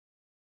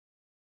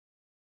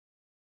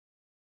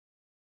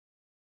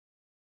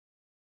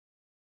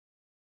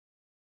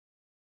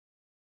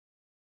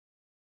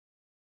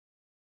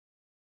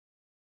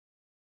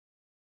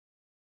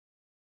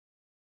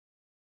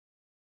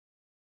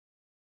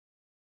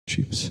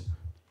eigensheaves.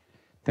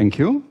 Thank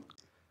you.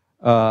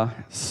 I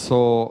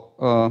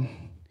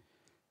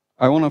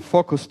want to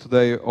focus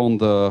today on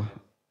the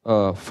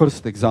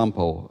first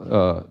example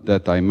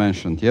that I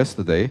mentioned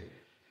yesterday.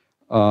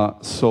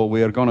 So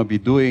we are going to be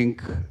doing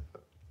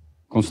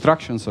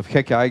constructions of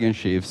Hecke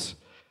eigensheaves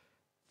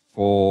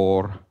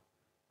for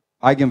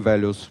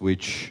eigenvalues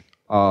which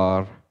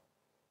are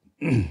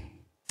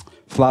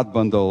flat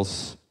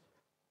bundles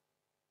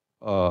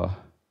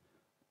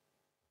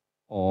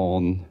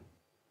on,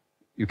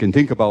 you can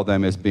think about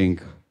them as being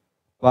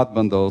flat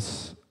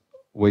bundles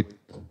with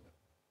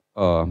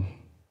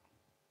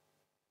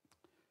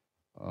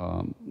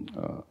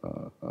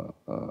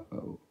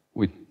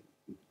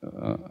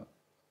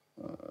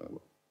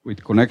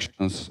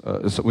connections,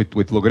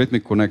 with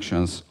logarithmic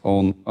connections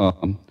on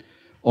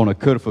a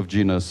curve of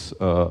genus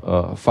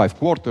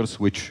 5/4,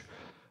 which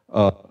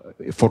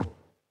for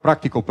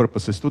practical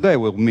purposes today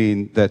will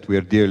mean that we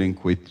are dealing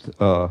with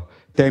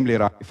tamely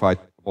ramified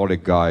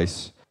parabolic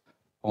guys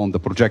on the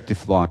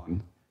projective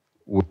line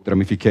with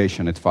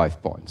ramification at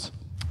 5 points.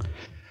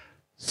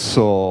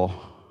 So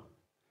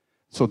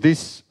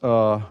this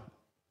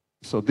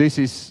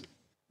is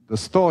the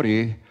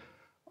story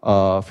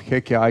of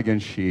Hecke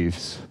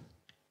eigensheaves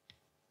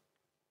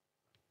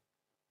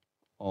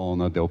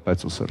on a Del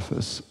Pezzo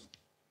surface.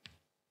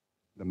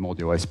 The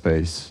moduli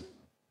space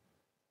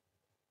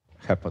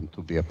happened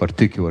to be a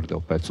particular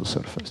Del Pezzo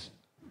surface.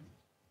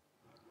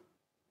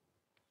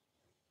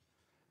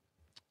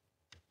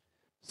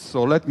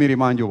 So let me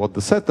remind you what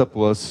the setup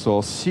was.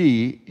 So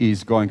C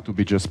is going to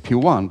be just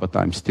P1, but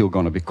I'm still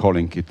going to be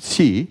calling it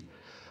C.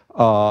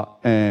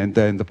 And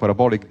then the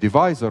parabolic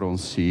divisor on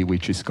C,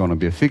 which is going to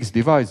be a fixed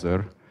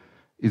divisor,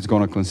 is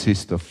going to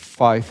consist of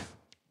 5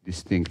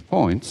 distinct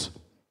points,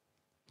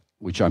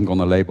 which I'm going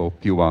to label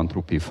P1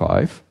 through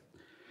P5.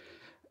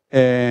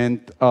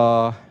 And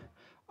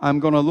I'm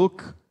going to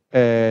look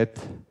at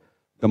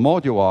the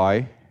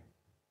moduli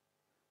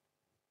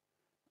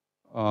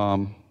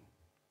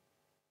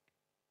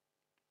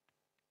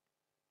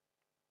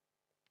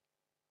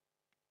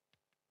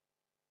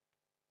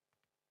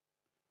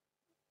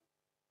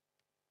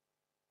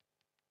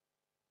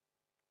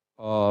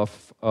of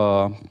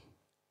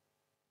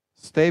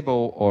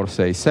stable or,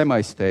 say,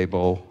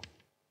 semi-stable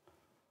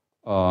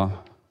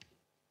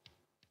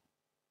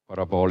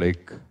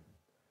parabolic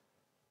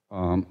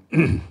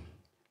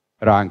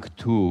rank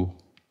 2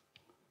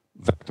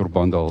 vector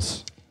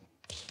bundles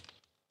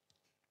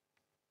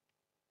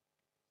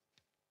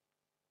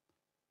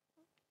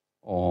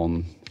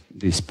on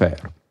this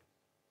pair.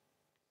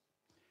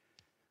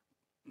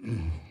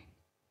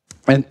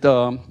 And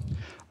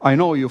I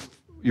know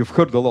you've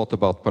heard a lot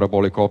about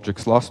parabolic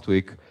objects last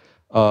week,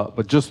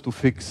 but just to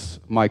fix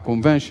my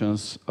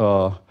conventions,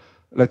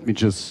 let me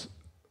just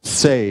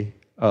say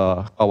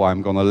how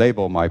I'm going to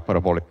label my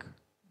parabolic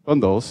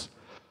bundles.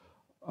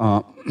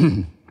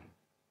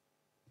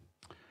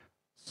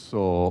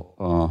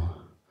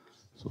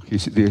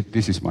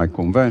 This is my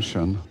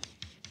convention.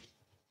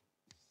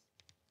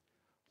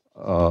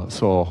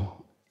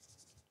 So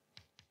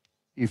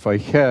if I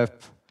have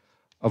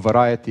a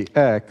variety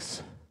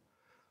X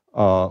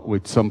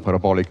with some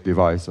parabolic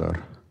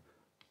divisor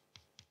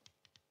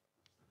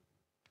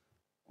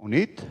on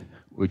it,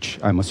 which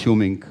I'm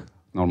assuming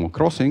normal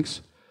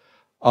crossings,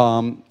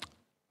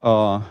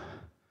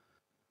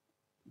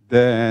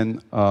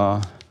 then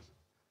a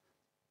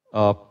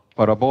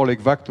parabolic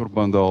vector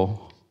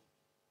bundle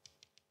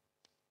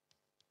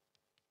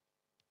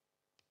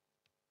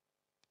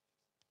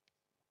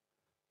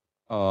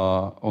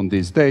on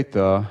this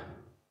data,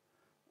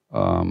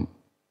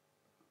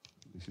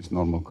 this is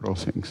normal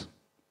crossings.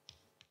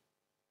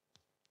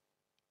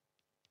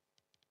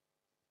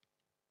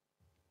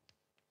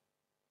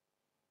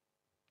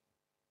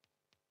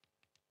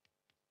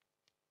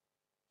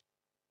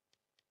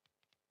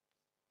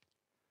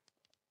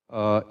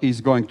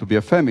 Is going to be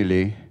a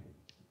family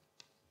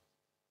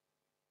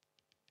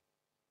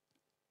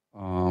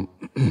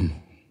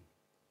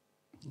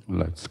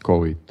let's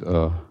call it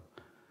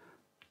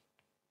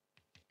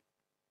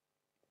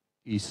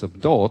E sub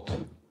dot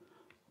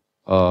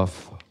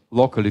of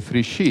locally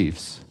free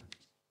sheaves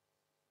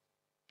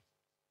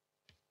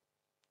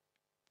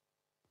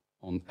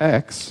on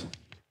X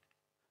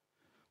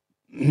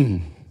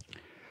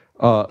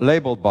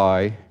labeled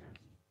by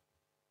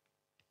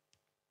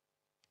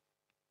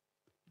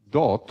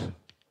dot,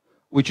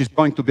 which is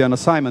going to be an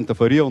assignment of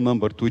a real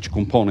number to each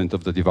component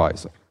of the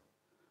divisor.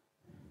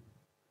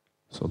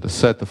 So the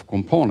set of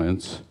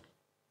components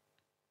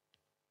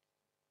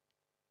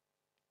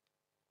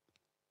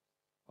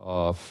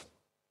of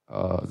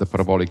the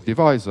parabolic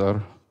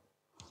divisor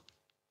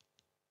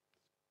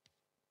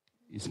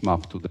is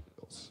mapped to the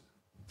reals.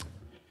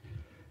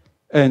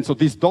 And so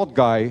this dot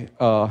guy,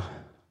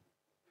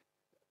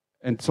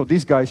 and so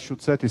these guys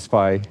should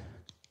satisfy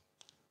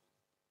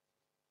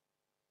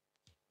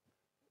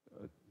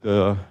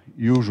the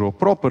usual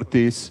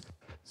properties.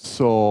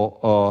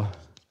 So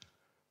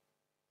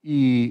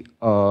E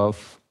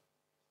of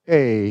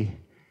A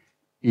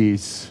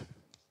is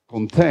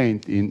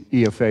contained in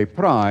E of A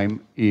prime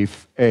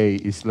if A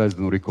is less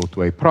than or equal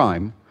to A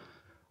prime,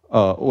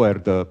 where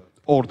the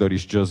order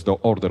is just the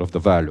order of the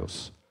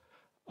values.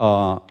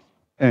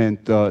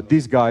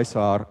 These guys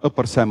are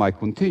upper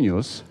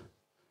semi-continuous.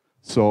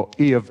 So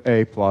E of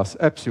A plus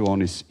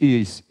epsilon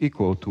is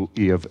equal to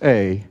E of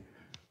A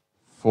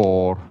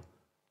for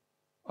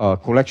a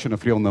collection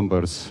of real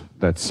numbers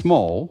that's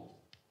small.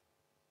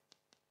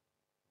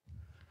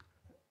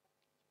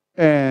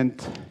 And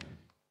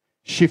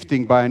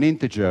shifting by an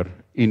integer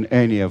in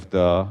any of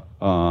the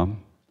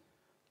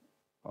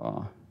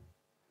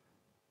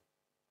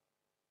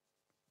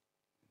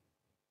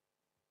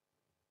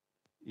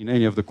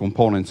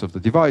components of the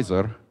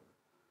divisor.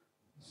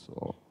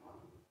 So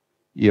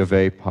E of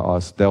A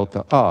plus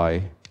delta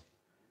I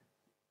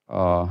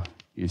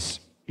is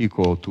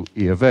equal to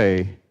E of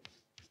A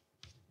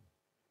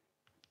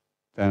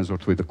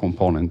tensored with the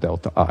component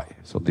delta I.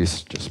 So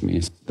this just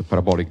means the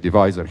parabolic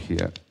divisor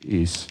here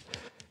is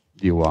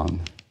d1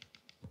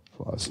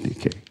 plus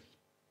dk.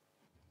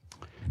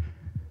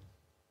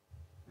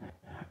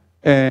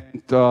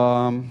 And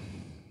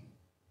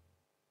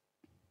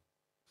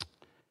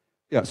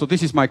yeah, so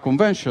this is my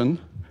convention.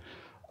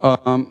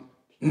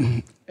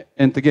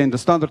 And again, the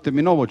standard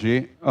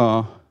terminology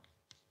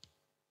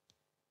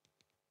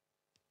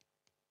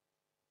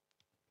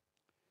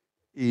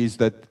is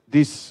that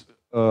these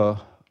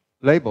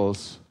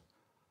labels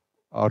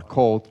are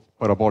called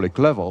parabolic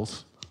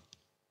levels.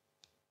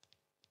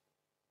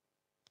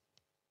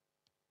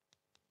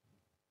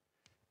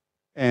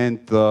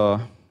 And the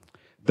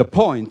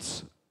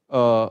points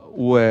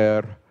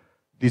where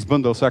these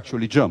bundles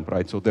actually jump,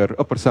 right? So they're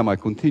upper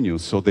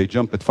semi-continuous, so they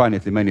jump at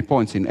finitely many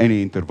points in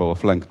any interval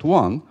of length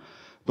 1.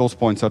 Those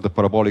points are the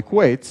parabolic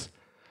weights.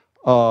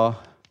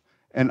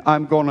 And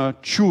I'm going to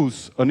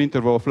choose an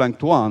interval of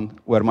length 1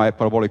 where my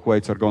parabolic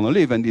weights are going to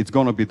live, and it's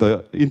going to be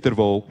the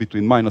interval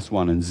between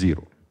 -1 and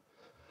 0.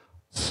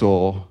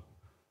 So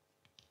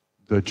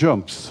the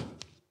jumps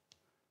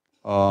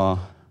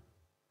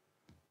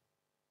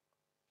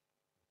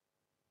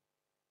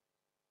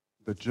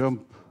the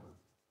jump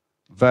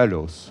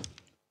values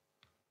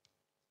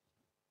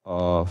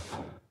of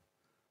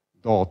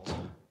dot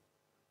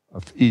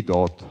of E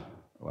dot,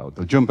 well,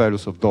 the jump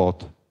values of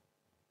dot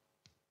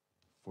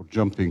for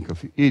jumping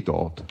of E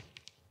dot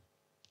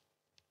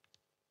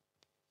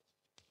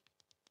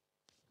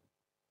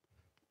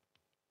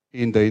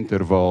in the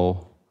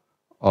interval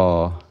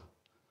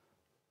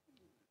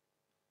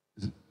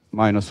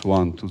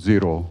 -1 to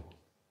 0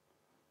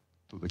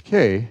 to the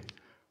k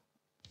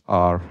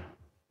are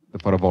the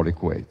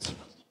parabolic weights.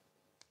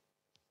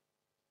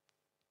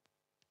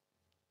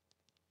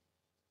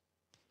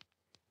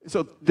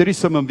 So there is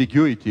some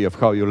ambiguity of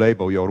how you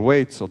label your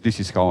weights, so this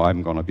is how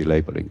I'm going to be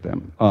labeling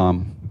them.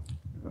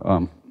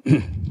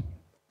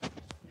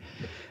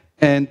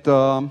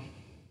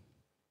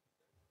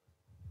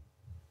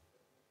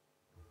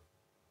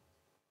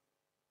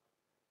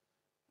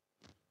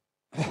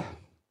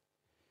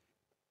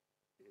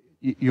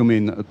 You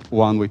mean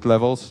one with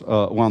levels,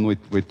 one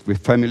with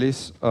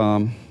families?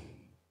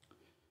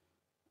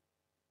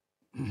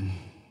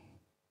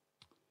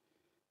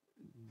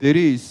 There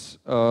is,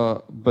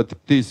 but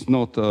it is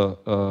not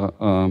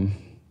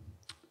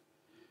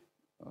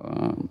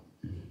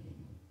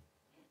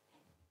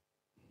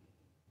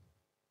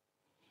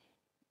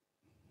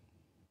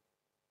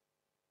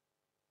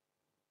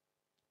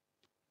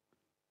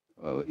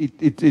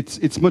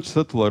it's much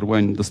subtler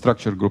when the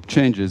structure group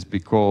changes,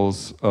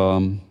 because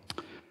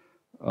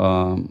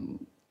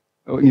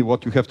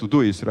what you have to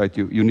do is, right,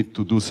 you need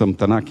to do some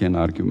Tanakian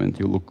argument.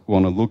 You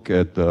want to look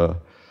at the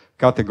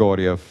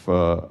category of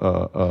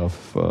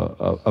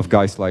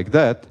guys like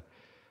that,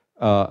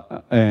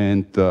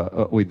 and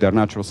with their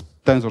natural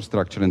tensor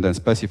structure, and then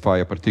specify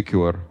a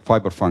particular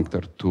fiber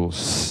functor to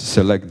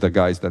select the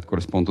guys that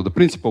correspond to the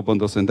principal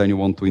bundles, and then you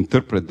want to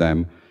interpret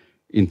them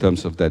in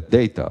terms of that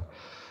data.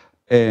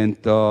 And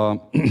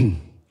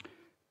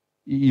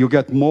you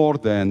get more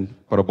than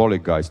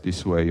parabolic guys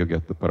this way. You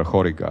get the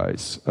parahoric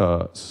guys.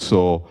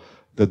 So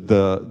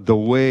the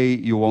way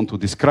you want to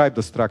describe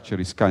the structure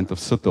is kind of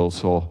subtle.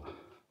 So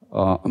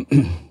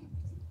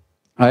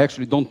I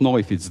actually don't know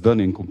if it's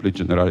done in complete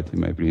generality.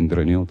 Maybe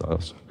Indranil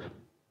does,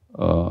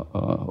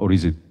 or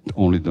is it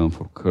only done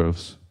for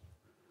curves,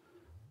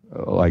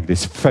 like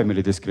this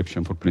family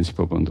description for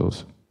principal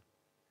bundles?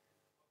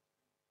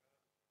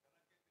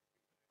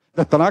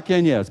 The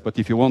Tanakian, yes, but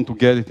if you want to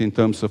get it in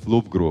terms of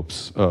loop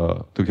groups,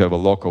 to have a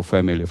local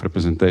family of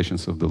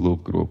representations of the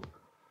loop group,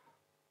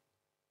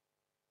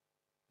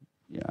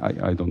 yeah,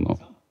 I don't know.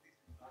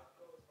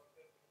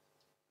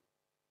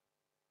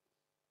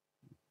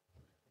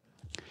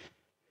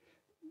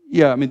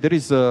 Yeah, I mean, there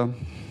is a...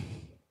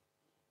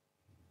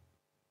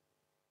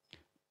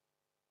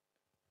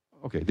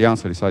 Okay, the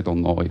answer is I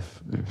don't know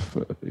if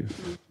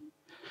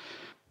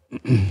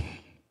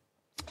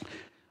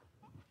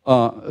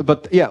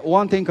but yeah,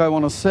 one thing I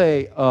want to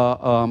say,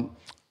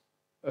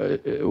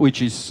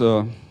 which is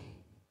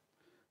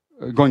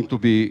I'm going to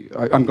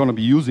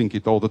be using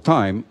it all the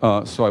time,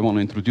 so I want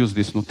to introduce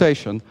this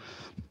notation.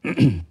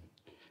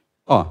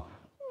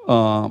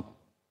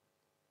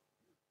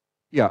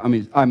 Yeah, I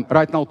mean, I'm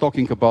right now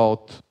talking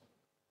about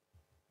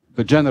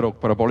the general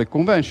parabolic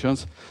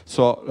conventions.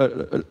 So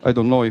I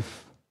don't know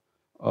if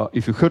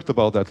you heard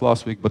about that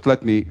last week, but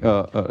let me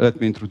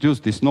introduce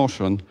this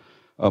notion,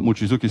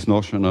 Mochizuki's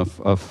notion of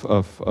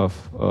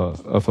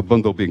a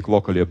bundle being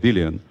locally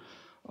abelian.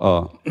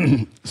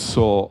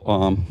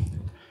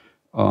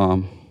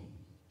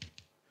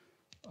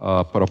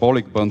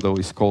 Parabolic bundle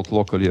is called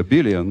locally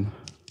abelian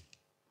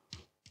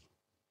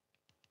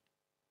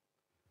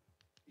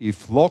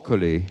if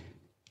locally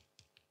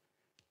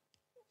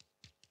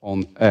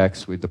on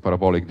X with the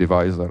parabolic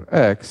divisor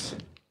X,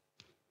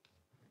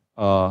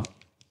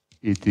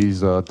 it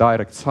is a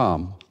direct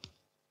sum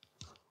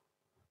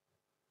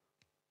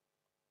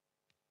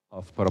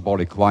of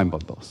parabolic line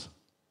bundles.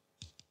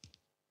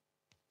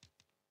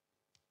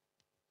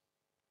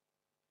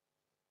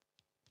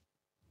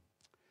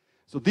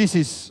 So this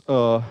is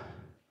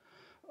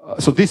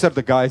so these are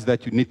the guys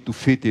that you need to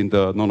fit in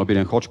the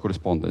non-abelian Hodge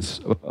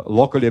correspondence.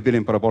 Locally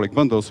abelian parabolic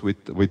bundles with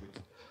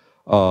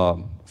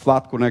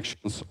flat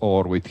connections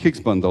or with Higgs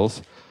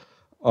bundles.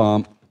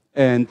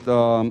 And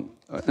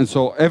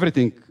so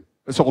everything,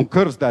 so on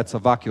curves that's a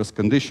vacuous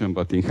condition,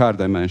 but in higher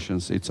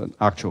dimensions it's an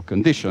actual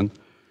condition.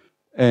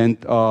 And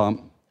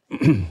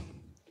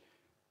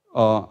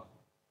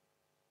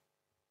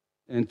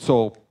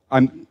so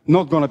I'm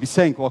not going to be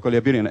saying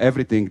locally abelian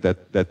everything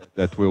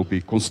that we'll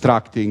be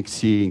constructing,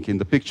 seeing in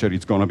the picture.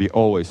 It's going to be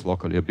always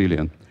locally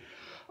abelian.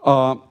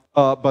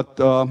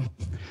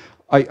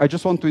 I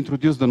just want to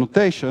introduce the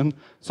notation.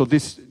 So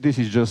this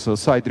is just a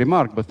side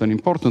remark, but an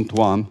important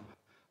one,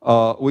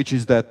 which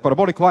is that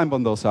parabolic line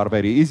bundles are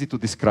very easy to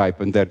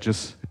describe, and they're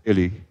just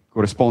really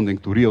corresponding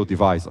to real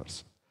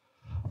divisors.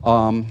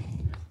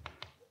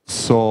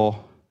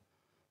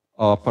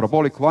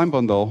 Parabolic line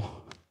bundle,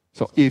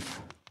 so if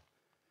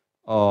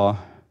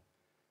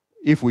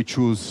we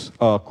choose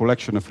a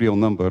collection of real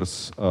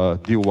numbers,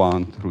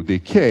 d1 through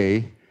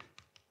dk,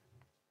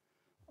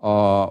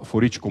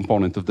 for each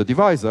component of the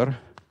divisor,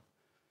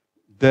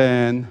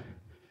 then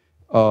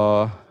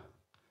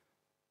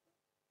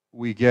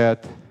we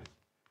get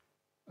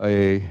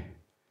a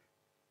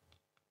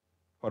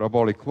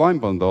parabolic line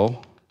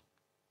bundle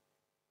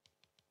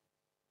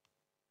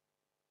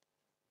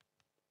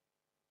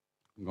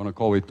I'm going to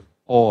call it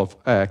O of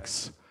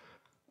x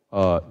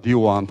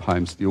d1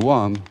 times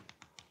d1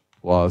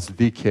 was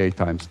dk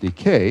times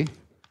dk,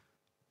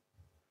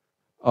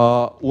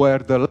 where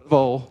the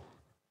level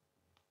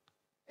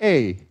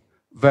A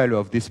value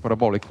of this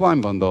parabolic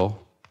line bundle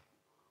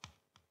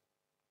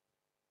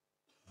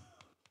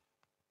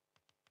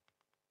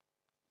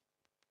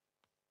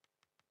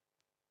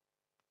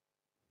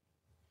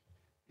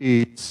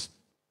is,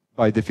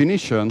 by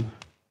definition,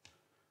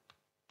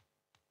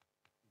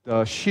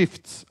 the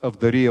shifts of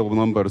the real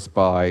numbers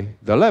by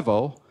the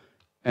level,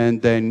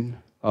 and then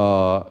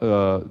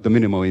the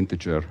minimal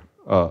integer,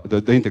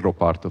 the integral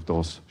part of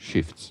those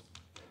shifts.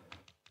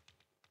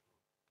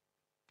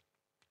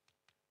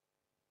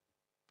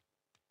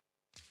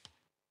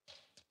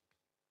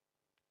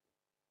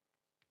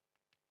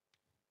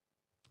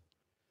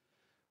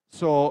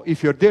 So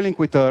if you're dealing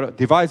with a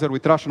divisor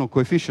with rational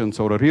coefficients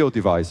or a real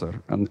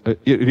divisor, and a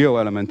real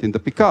element in the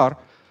Picard,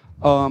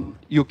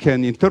 you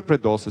can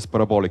interpret those as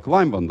parabolic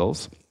line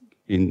bundles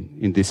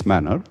in this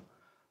manner.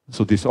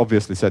 So this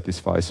obviously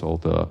satisfies all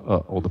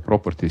the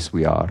properties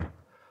we are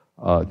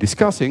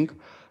discussing.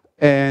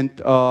 And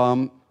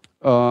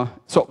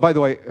so, by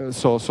the way,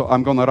 so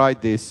I'm going to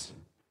write this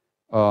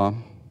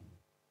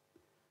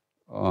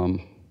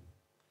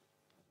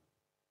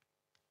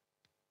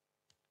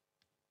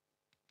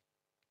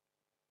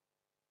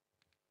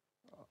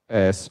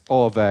as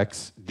O of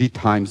x d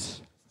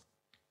times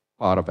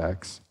part of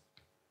x.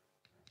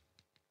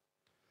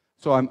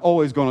 So I'm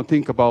always going to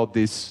think about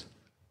these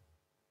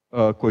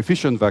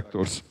coefficient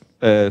vectors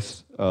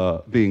as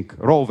being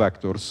row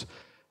vectors,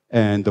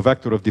 and the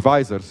vector of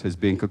divisors as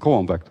being a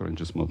column vector, and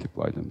just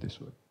multiply them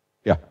this way.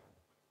 Yeah.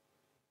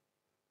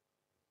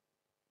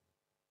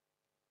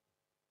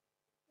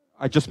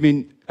 I just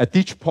mean at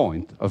each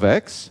point of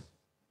x,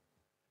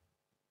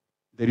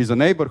 there is a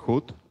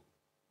neighborhood.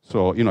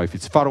 So, you know, if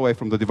it's far away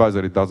from the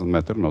divisor, it doesn't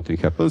matter, nothing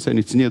happens. And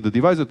it's near the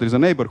divisor, there is a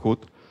neighborhood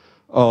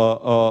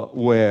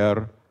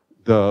where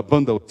the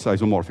bundle is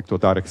isomorphic to a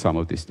direct sum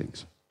of these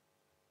things.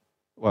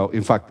 Well,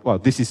 in fact, well,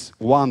 this is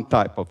one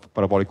type of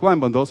parabolic line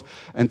bundles.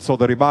 And so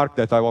the remark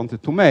that I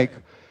wanted to make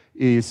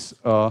is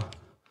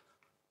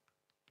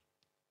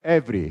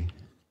every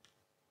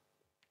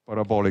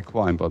parabolic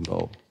line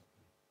bundle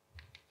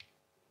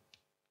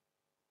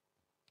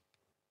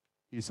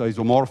is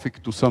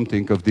isomorphic to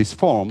something of this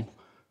form,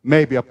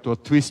 maybe up to a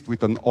twist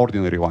with an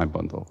ordinary line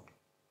bundle.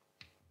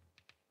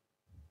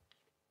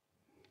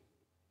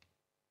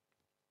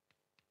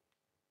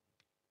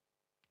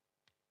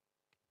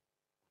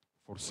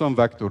 For some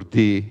vector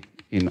d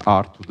in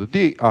R to the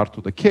d, R to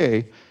the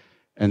k,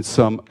 and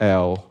some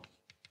L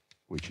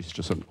which is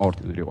just an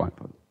ordinary wide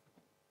bundle.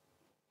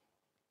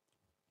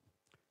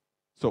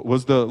 So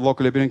was the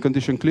locally abelian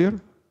condition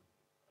clear?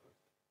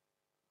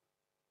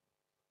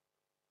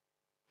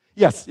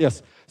 Yes,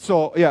 yes.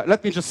 So yeah,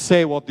 let me just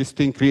say what this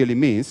thing really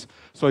means.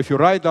 So if you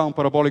write down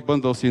parabolic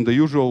bundles in the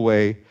usual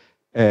way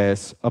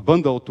as a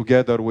bundle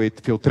together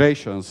with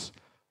filtrations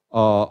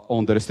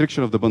on the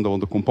restriction of the bundle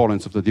on the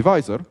components of the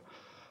divisor,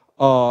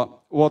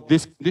 what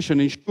this condition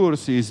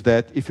ensures is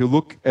that if you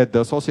look at the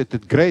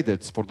associated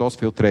gradients for those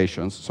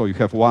filtrations, so you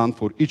have one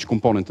for each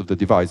component of the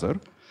divisor,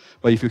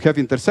 but if you have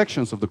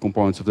intersections of the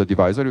components of the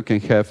divisor,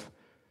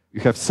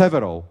 you have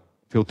several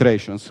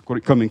filtrations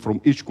coming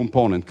from each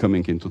component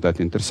coming into that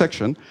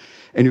intersection,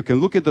 and you can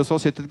look at the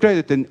associated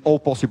gradient in all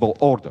possible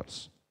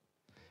orders.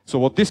 So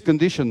what this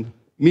condition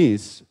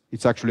means,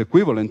 it's actually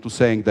equivalent to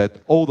saying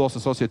that all those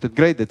associated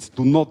gradients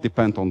do not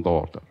depend on the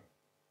order.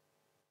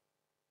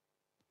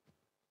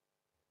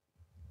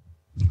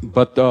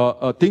 But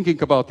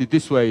thinking about it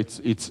this way,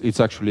 it's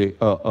actually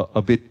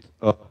a bit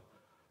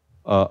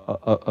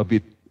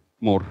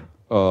more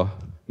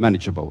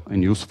manageable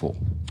and useful.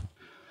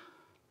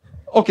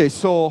 Okay,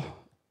 so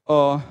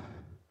all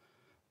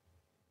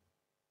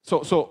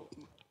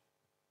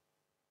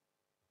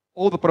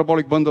the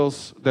parabolic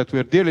bundles that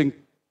we're dealing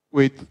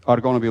with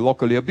are going to be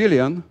locally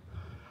abelian.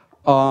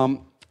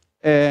 So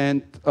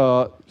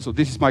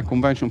this is my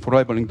convention for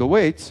labeling the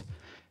weights.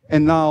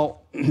 And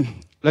now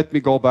let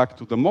me go back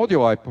to the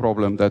moduli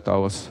problem that I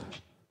was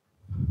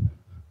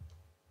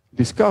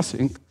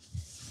discussing.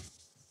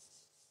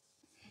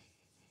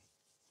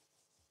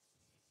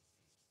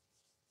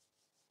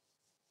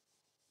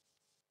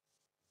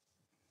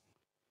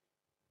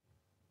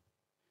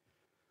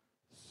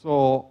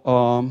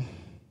 So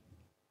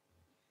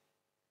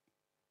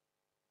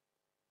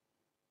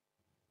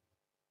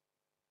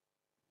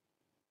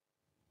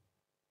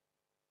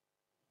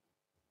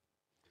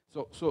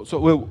So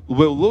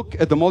we'll look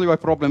at the moduli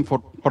problem for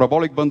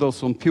parabolic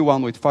bundles on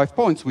P1 with 5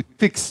 points with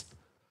fixed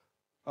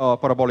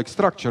parabolic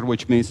structure,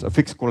 which means a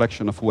fixed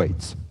collection of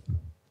weights.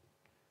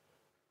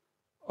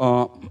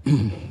 So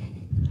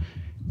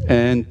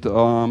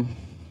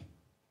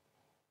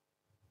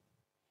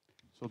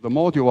the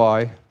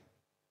moduli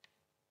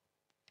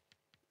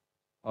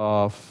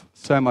of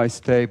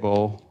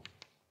semi-stable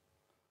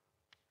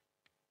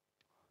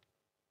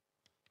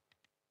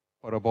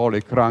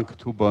parabolic rank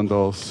 2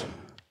 bundles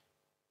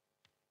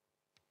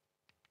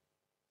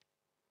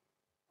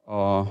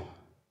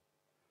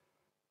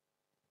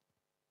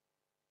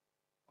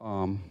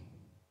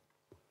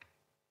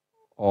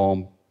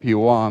on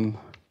P1,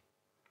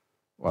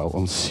 well,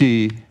 on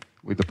C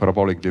with the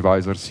parabolic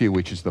divisor C,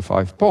 which is the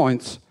 5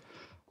 points,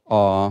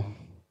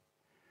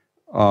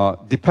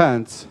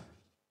 depends.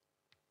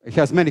 It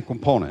has many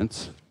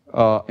components,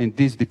 and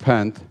these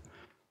depend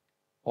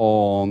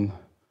on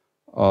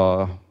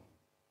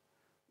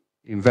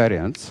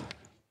invariance.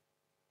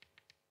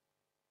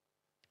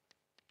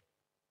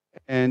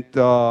 And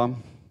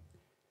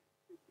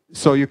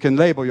so you can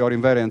label your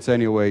invariance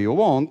any way you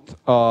want.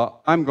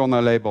 I'm going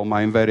to label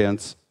my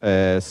invariance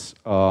as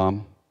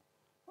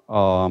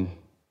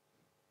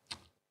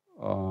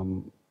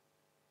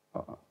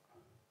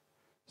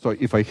so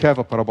if I have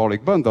a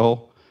parabolic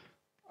bundle,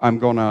 I'm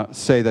going to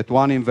say that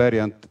one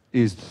invariant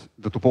is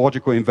the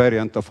topological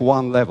invariant of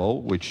one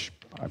level, which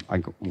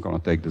I'm going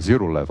to take the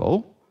 0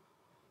 level.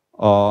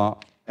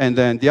 And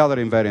then the other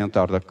invariant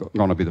are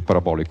going to be the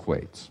parabolic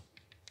weights.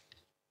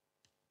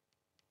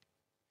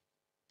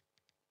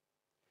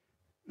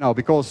 Now,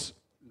 because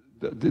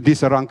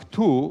these are rank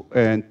 2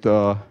 and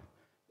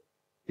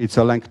it's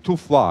a rank 2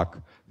 flag,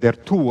 there are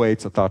 2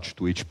 weights attached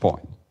to each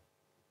point.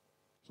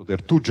 So there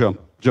are 2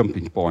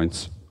 jumping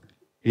points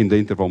in the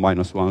interval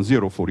 -1,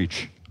 0 for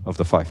each of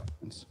the 5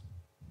 points.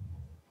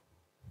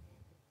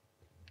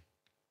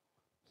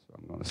 So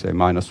I'm going to say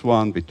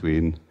 -1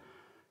 between,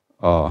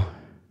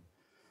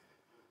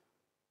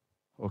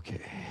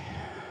 okay.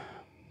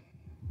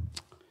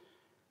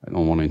 I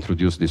don't want to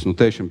introduce this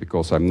notation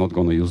because I'm not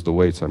going to use the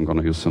weights. I'm going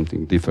to use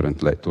something different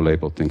to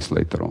label things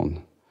later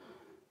on.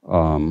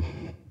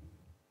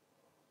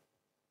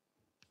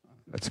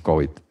 Let's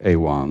call it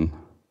A1,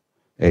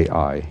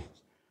 AI,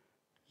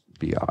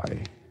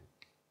 BI.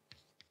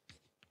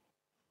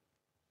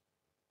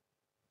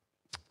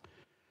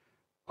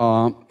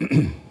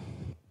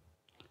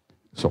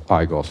 So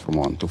I goes from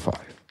 1 to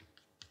 5.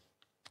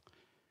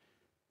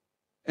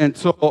 And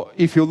so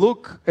if you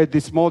look at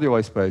this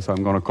moduli space,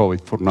 I'm going to call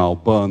it for now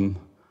Bun.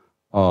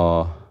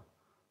 So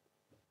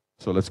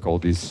let's call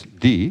this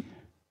D.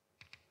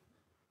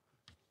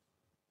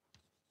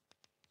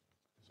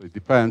 So it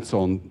depends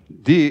on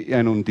D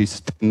and on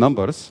these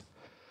numbers.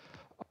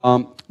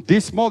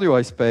 This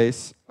moduli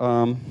space,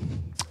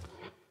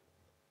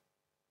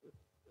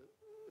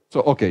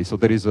 so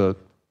there is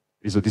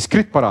a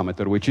discrete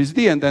parameter, which is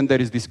D, and then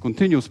there is this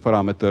continuous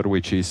parameter,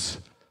 which is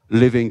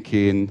living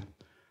in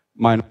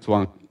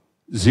 -1,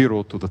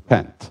 0 to the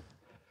 10th.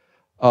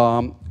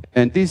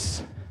 And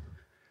this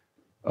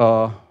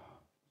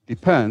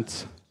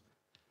depends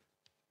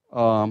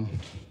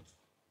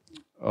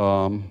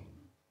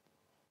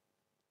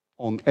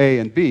on A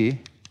and B,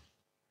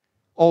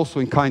 also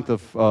in kind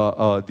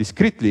of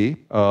discretely,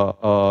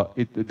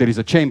 there is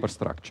a chamber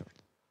structure.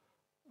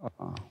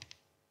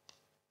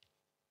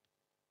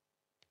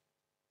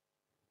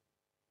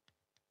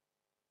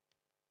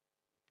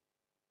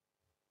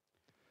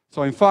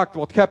 So in fact,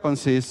 what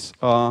happens is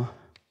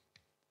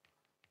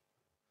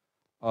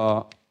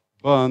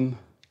Bun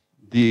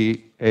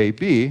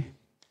DAB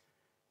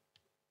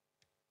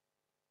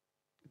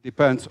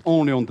depends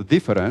only on the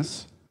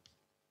difference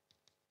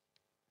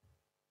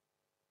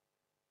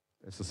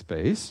as a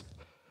space.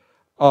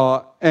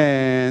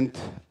 And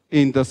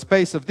in the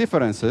space of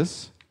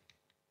differences,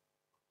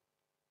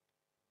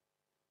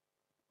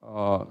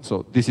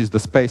 so this is the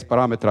space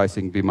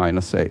parametrizing B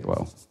minus A.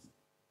 Well,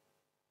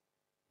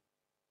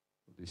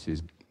 this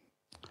is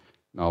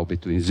now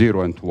between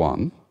 0 and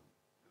 1.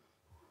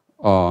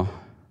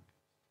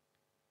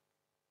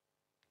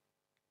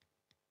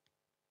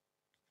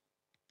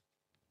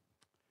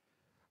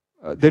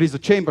 There is a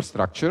chamber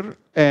structure,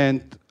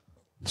 and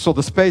so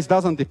the space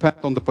doesn't depend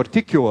on the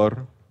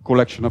particular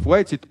collection of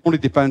weights, it only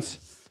depends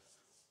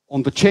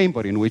on the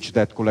chamber in which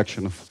that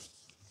collection of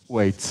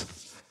weights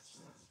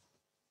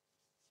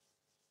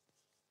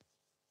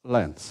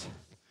lands.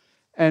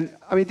 And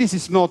I mean, this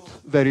is not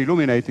very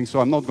illuminating, so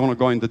I'm not going to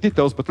go into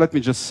details, but let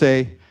me just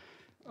say,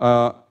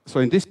 so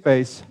in this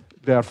space,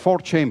 there are 4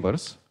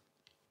 chambers.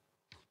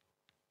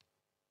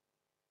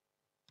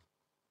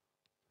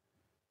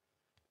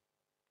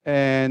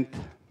 And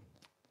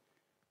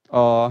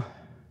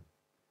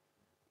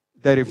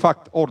they're in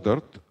fact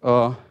ordered.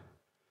 And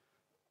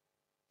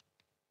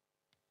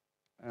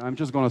I'm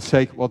just going to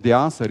say what the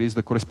answer is.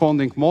 The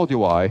corresponding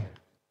moduli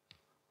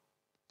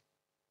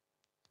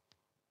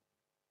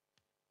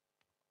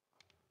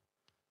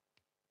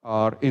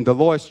are in the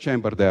lowest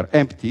chamber, they're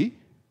empty.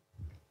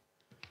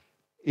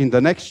 In the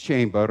next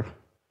chamber,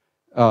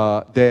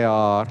 they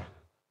are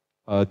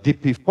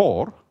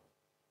dp4.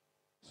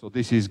 So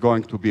this is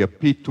going to be a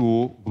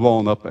P2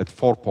 blown up at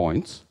 4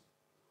 points.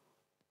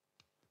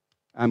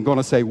 I'm going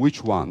to say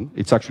which one.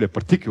 It's actually a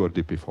particular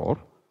dp4.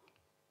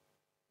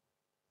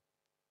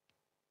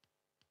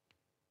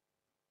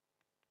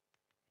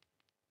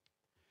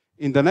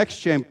 In the next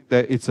chamber,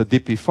 it's a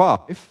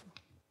dp5.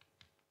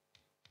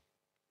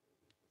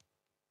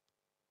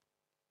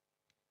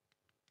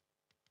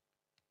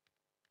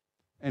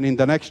 And in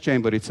the next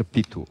chamber, it's a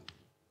P2.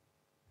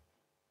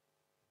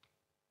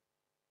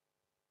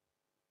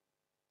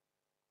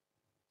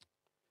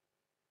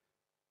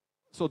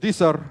 So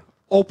these are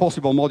all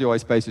possible moduli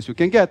spaces you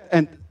can get.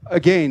 And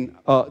again,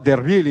 there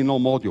are really no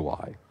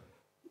moduli.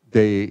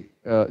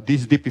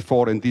 These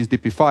dp4 and these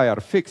dp5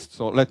 are fixed.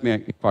 So let me,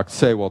 in fact,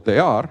 say what they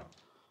are.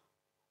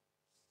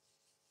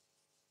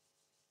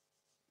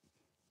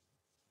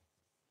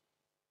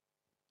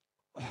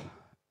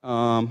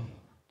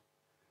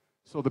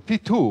 So the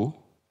P2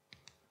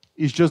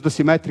 is just the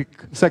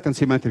second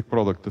symmetric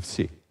product of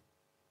C.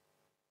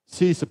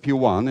 C is a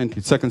P1, and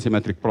its second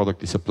symmetric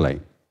product is a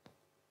plane.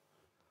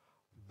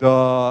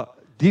 The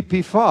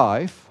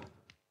dp5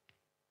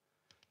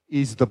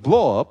 is the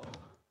blow-up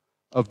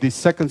of this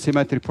second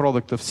symmetric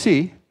product of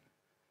C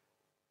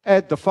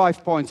at the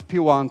 5 points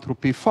P1 through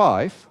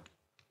P5,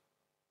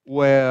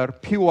 where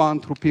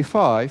P1 through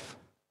P5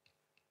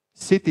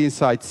 sit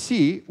inside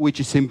C, which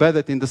is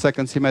embedded in the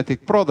second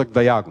symmetric product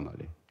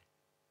diagonally.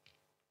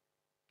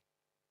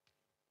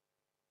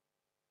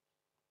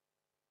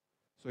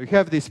 So you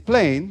have this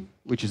plane,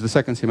 which is the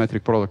second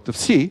symmetric product of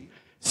C.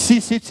 C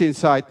sits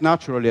inside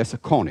naturally as a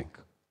conic.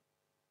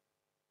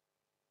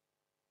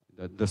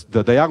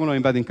 The diagonal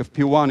embedding of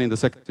P1 in the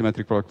second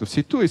symmetric product of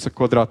C2 is a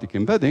quadratic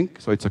embedding,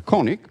 so it's a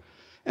conic.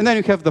 And then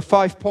you have the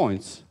 5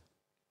 points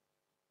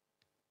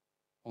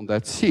on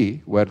that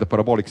C, where the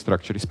parabolic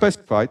structure is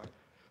specified.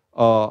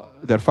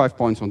 There are 5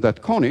 points on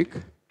that conic,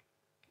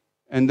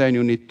 and then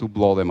you need to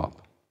blow them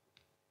up.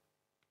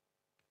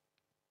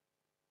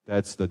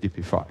 That's the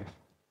dp5.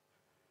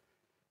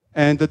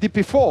 And the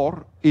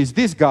dp4 is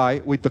this guy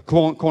with the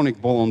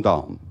conic blown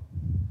down.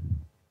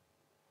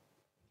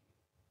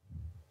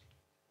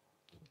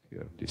 Here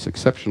are these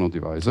exceptional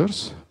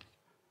divisors.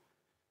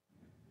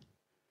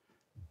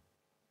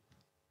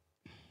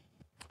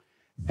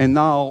 And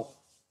now,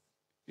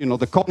 you know,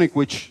 the conic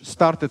which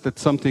started at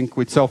something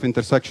with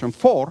self-intersection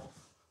 4,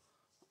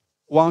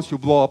 once you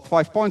blow up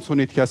 5 points on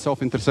it, has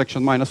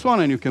self-intersection -1,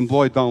 and you can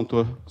blow it down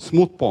to a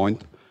smooth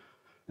point.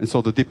 And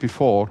so the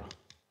dp4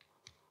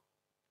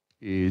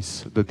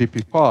 is the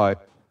dp5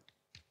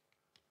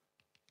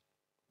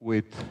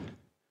 with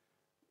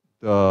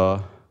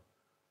the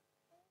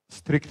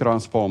strict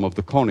transform of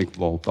the conic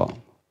blown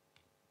down.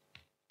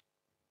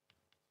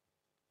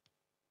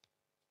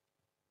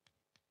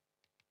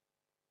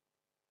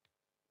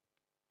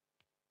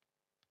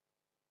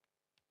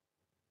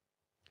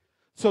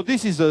 So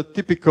this is a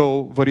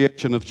typical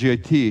variation of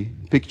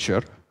GIT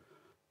picture.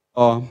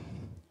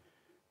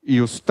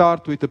 You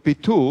start with a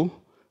P2,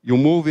 you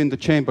move in the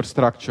chamber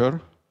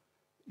structure,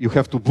 you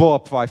have to blow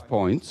up 5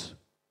 points.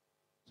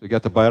 So you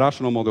get a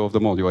birational model of the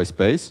moduli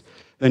space.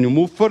 Then you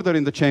move further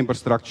in the chamber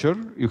structure,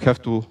 you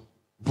have to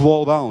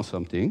blow down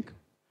something,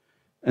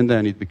 and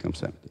then it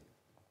becomes empty.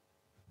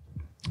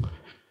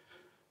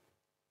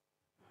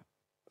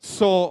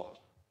 So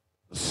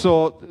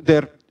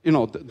there,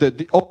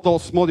 all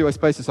those modular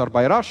spaces are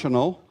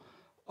birational,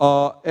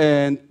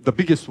 and the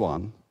biggest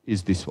one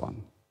is this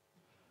one.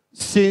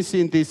 Since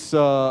in this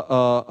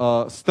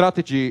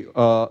strategy,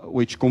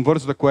 which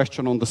converts the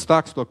question on the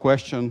stacks to a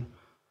question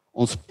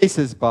on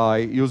spaces by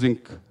using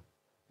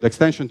the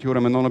extension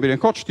theorem and non-abelian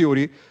Koch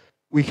theory,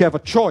 we have a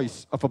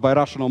choice of a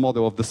birational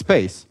model of the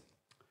space.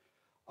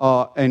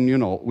 And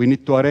we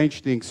need to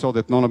arrange things so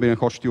that non-abelian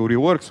Koch theory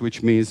works,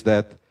 which means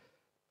that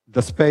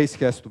the space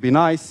has to be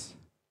nice,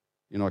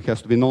 it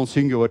has to be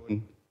non-singular,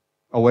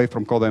 away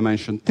from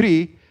codimension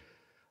 3,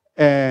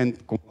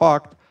 and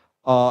compact,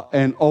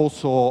 and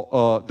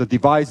also the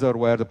divisor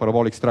where the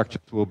parabolic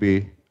structures will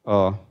be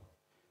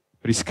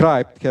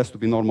prescribed has to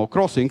be normal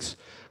crossings.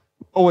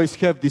 We always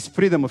have this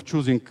freedom of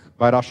choosing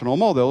birational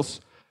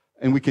models,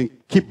 and we can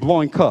keep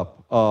blowing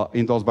up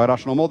in those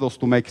birational models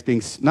to make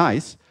things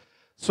nice.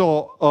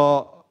 So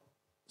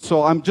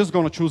I'm just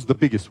going to choose the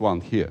biggest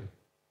one here.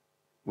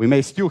 We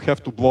may still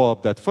have to blow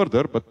up that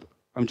further, but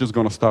I'm just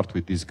going to start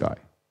with this guy.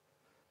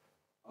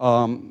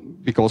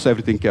 Because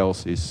everything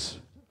else is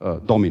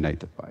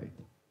dominated by it.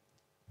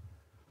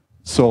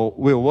 So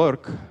we'll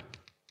work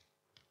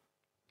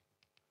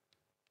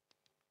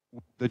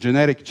with the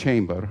generic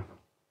chamber.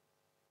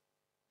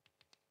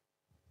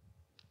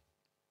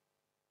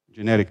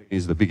 Generic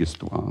is the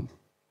biggest one,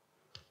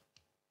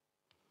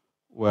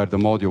 where the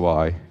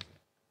moduli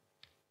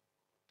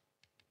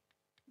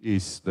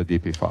is the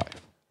dp5.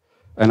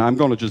 And I'm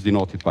going to just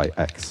denote it by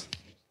x.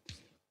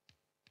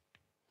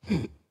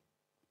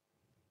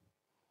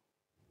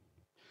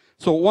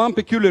 So one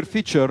peculiar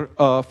feature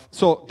of,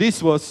 so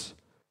this was,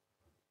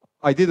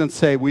 I didn't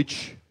say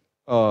which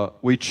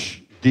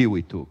D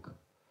we took.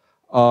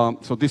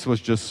 So this was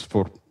just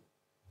for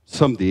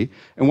some D.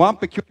 And one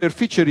peculiar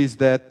feature is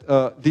that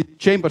the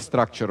chamber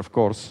structure, of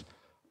course,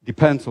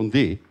 depends on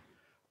D.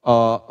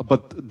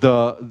 But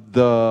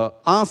the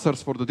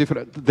answers for the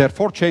different, there are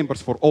 4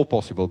 chambers for all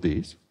possible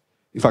Ds.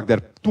 In fact, there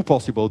are 2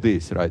 possible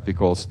Ds, right?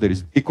 Because there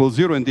is equals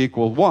 0 and D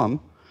equals 1,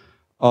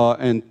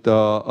 and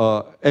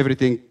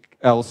everything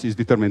else is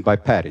determined by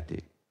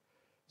parity.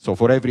 So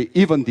for every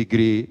even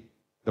degree,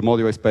 the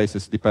modular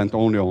spaces depend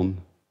only on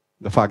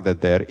the fact that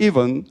they're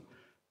even,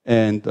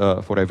 and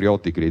for every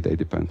odd degree, they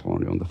depend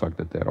only on the fact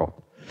that they're odd.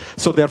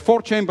 So there are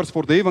 4 chambers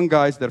for the even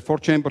guys, there are 4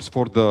 chambers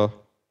for the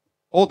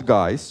odd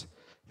guys.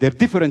 There are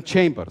different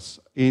chambers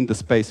in the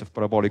space of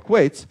parabolic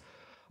weights,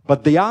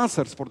 but the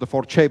answers for the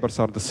 4 chambers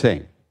are the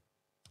same.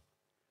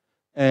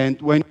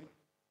 And when,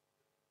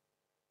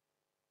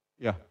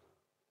 yeah.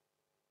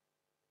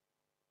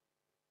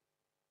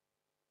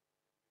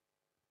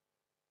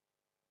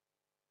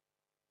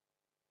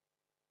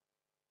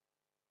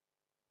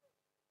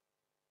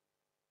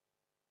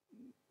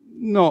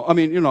 No, I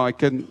mean, I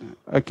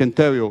can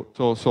tell you.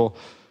 So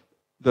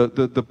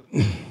the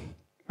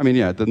I mean,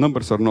 yeah, the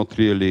numbers are not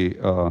really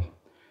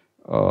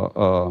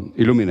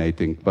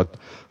illuminating, but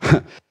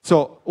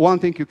so one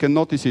thing you can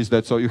notice is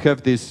that so you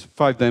have this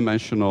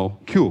 5-dimensional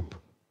cube,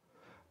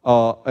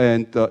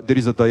 and there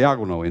is a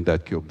diagonal in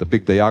that cube, the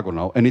big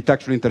diagonal, and it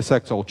actually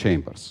intersects all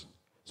chambers.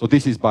 So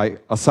this is by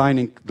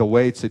assigning the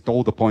weights at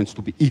all the points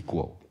to be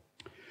equal.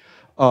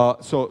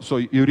 So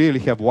you really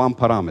have one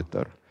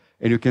parameter.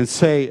 And you can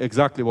say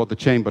exactly what the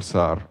chambers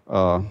are.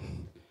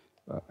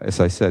 As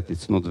I said,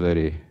 it's not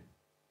very...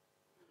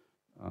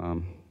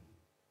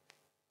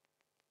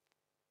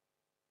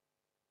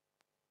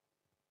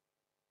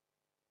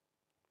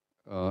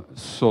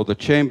 so the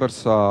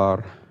chambers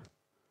are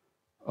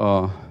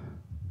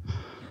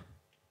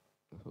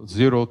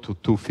 0 to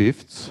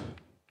 2/5,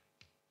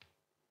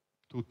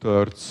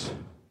 2/3,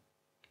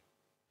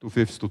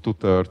 2/5 to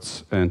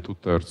 2/3, and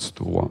 2/3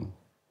 to 1.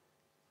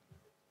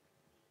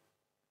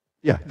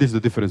 Yeah, this is the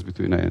difference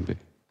between A and B.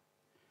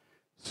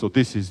 So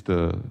this is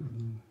the...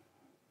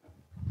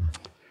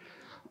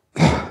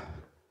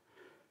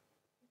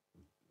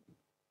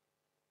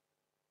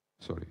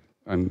 Sorry,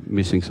 I'm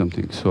missing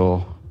something.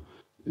 So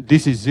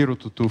this is 0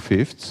 to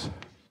 2/5.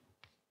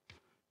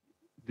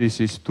 This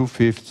is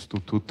 2/5 to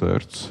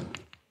 2/3.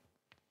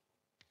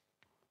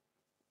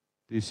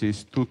 This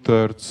is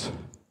 2/3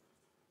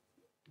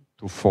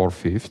 to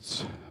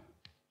 4/5.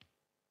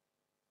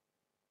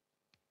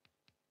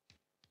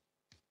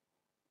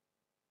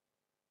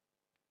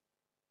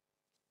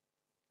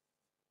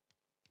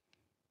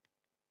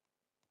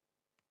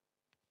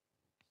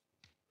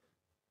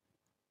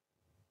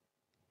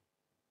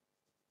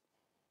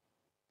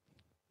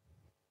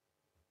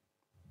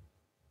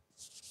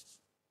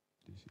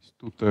 This is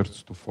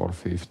 2/3 to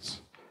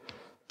 4/5,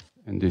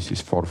 and this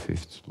is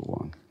 4/5 to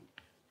 1.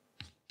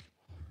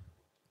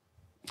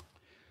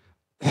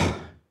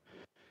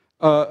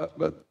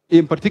 But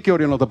in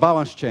particular, the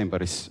balance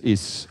chamber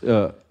is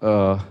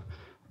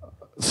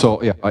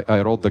so yeah,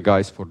 I wrote the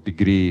guys for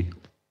degree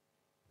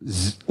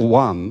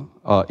 1.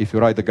 If you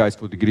write the guys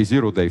for degree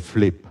 0, they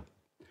flip.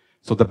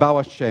 So the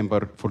balance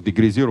chamber for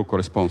degree 0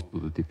 corresponds to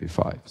the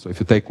dp5. So if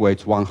you take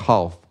weights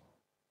 1/2,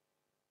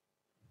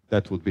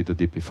 that would be the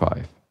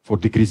dp5 for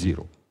degree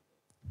 0.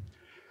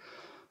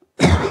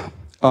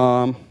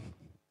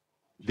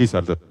 These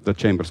are the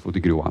chambers for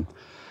degree 1.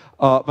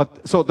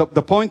 But so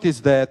the point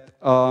is that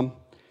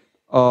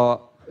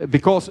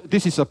because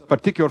this is a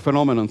particular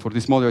phenomenon for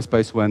this modular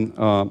space when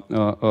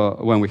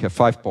we have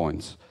 5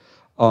 points,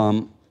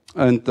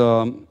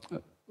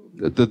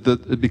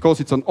 because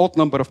it's an odd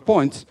number of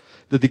points,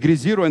 the degree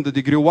 0 and the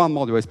degree 1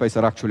 modular space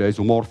are actually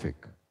isomorphic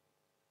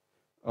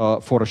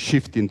for a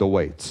shift in the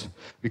weights,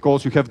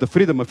 because you have the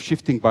freedom of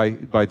shifting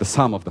by the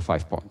sum of the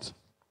 5 points.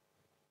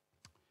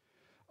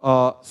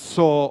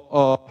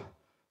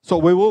 So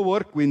we will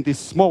work with this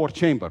smaller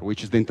chamber,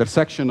 which is the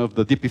intersection of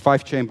the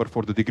dp5 chamber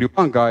for the degree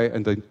 1 guy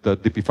and the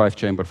dp5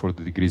 chamber for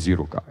the degree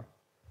 0 guy.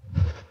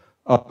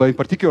 But in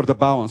particular, the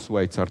balance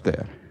weights are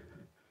there.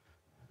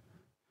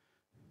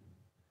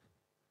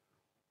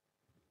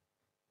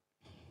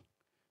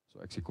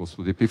 So x equals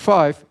to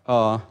dp5,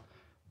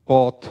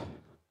 both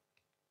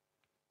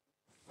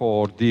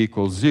for d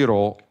equals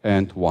 0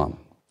 and 1.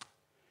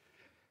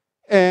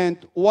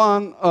 And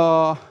one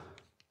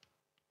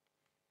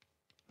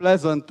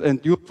pleasant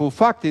and useful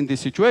fact in this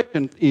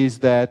situation is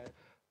that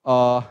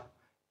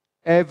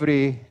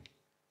every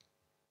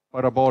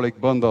parabolic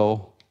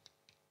bundle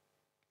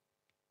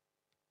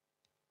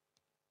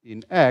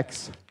in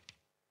X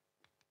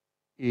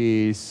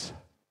is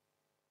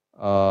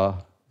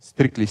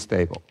strictly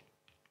stable.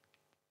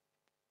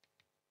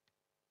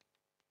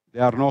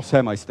 There are no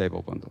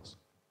semi-stable bundles.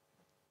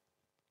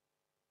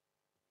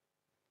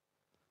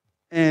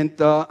 And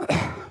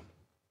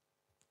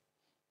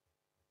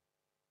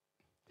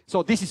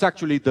so this is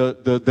actually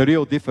the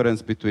real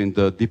difference between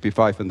the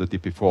dp5 and the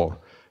dp4.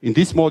 In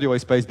this modular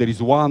space, there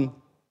is one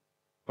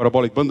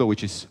parabolic bundle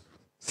which is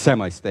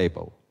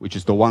semi-stable, which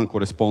is the one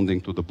corresponding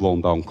to the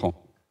blown down cone.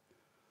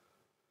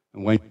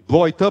 And when you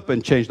blow it up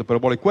and change the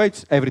parabolic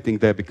weights, everything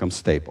there becomes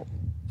stable.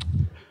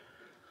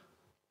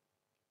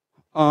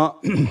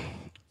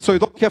 So you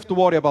don't have to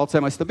worry about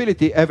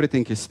semi-stability.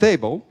 Everything is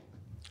stable.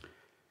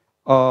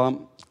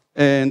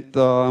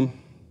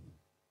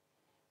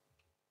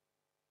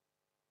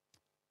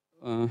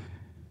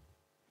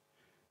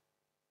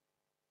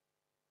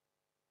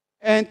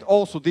 And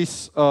also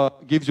this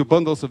gives you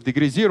bundles of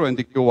degree 0 and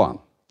degree 1.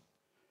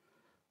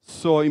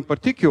 So in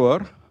particular,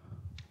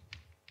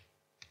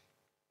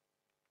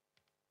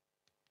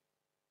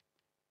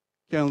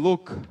 you can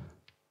look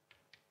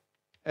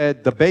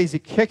at the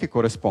basic Hecke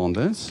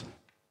correspondence.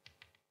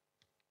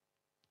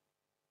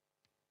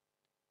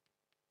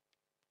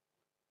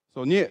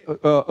 So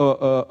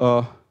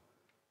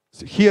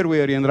here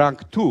we are in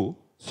rank 2.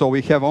 So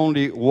we have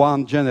only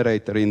one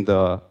generator in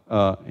the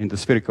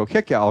spherical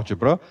Hecke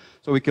algebra.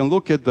 So we can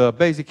look at the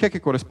basic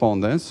Hecke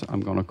correspondence. I'm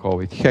going to call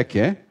it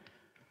Hecke,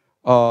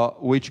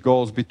 which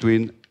goes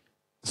between,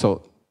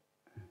 so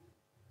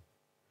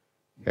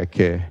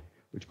Hecke,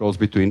 which goes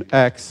between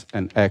X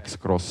and X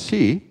cross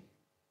C,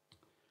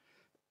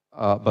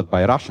 but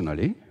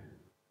birationally.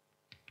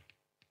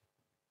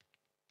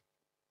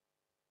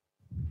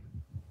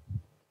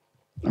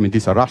 I mean,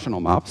 these are rational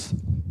maps.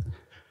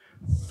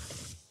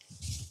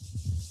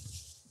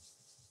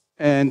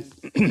 And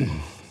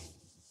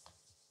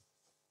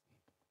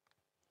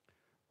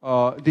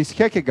this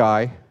Hecke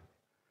guy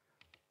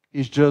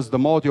is just the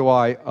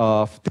moduli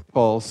of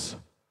triples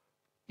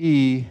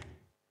E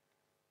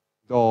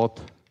dot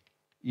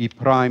E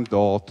prime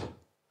dot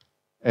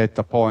at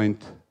a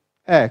point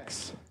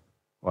X,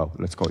 well,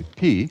 let's call it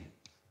P,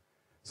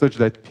 such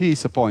that P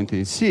is a point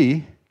in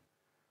C,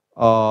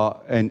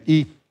 and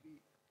E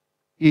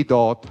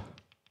dot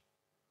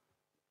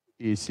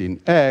is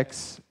in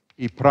X,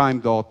 E prime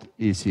dot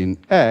is in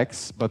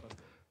X, but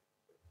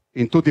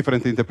in two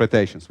different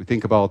interpretations. We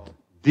think about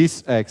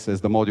this X as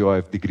the moduli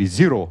of degree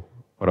 0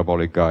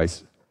 parabolic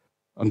guys,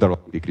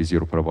 underlying degree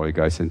 0 parabolic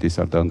guys, and these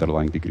are the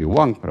underlying degree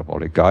 1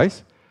 parabolic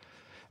guys.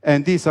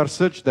 And these are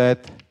such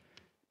that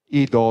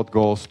E dot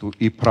goes to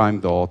E prime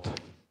dot,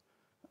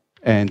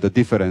 and the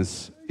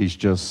difference is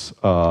just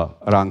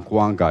rank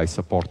 1 guy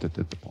supported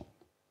at the point.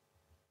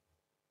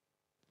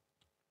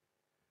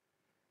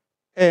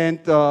 And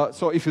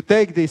so if you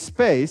take this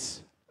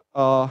space,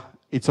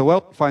 it's a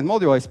well-defined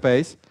moduli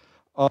space,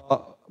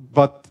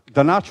 but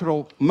the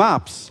natural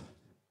maps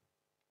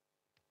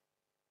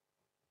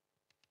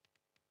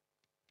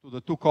to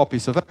the two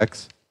copies of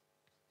X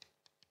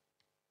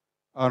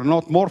are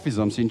not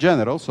morphisms in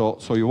general.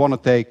 So you want to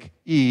take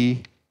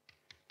E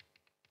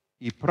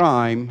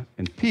prime,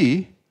 and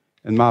P,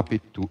 and map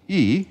it to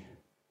E,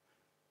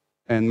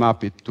 and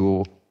map it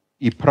to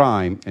E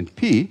prime and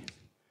P.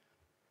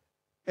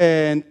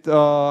 And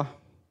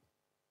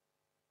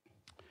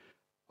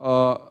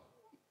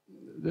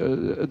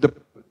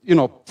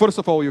first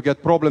of all, you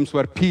get problems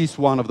where P is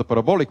one of the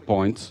parabolic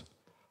points,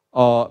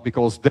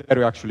 because there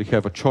you actually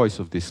have a choice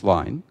of this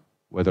line,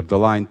 whether the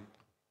line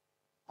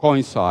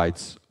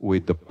coincides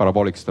with the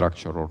parabolic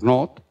structure or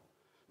not,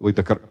 with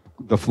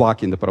the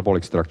flak in the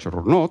parabolic structure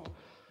or not.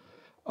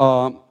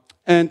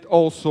 And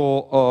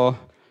also,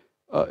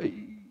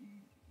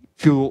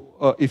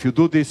 if you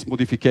do this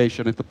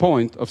modification at the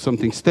point of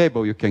something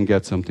stable, you can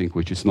get something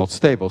which is not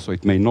stable, so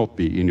it may not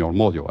be in your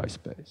moduli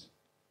space.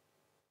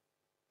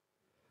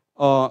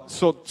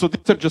 So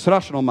these are just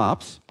rational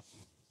maps.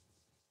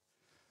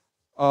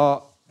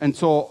 And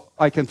so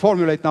I can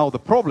formulate now the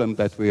problem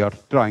that we are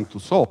trying to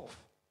solve,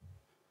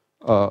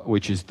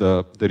 which is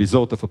the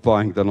result of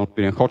applying the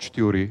non-abelian Hodge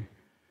theory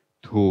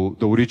to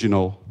the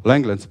original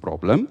Langlands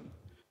problem.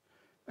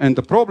 And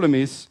the problem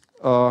is,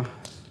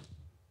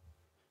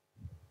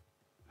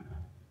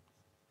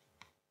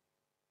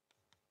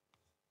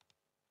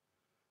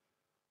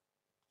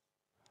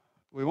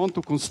 we want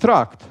to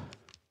construct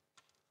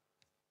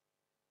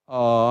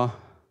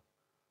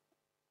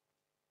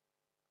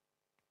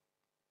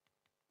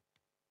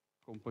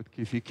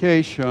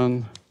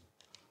compactification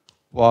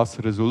plus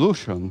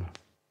resolution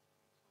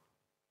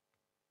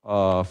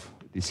of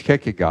this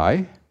Hecke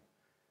guy,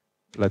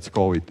 let's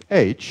call it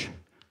H,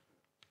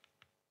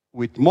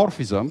 with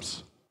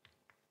morphisms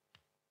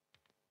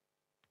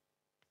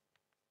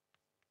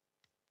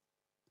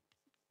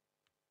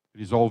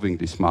resolving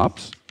these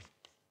maps,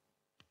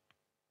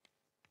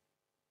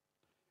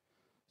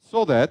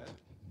 so that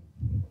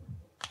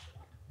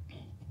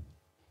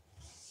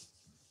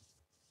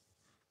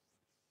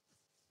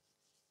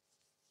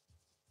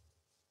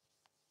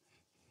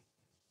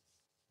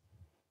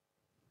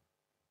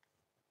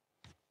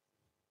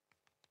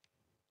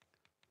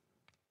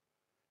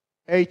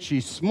H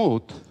is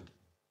smooth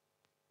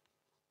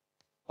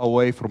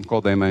away from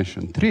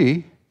codimension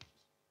 3,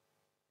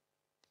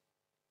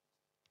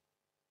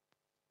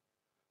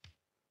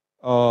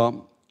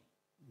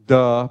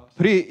 the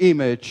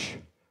pre-image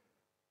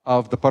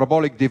of the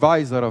parabolic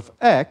divisor of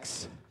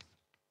X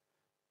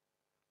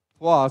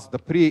plus the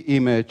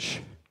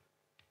pre-image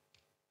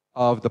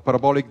of the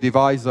parabolic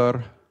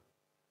divisor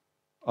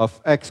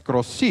of X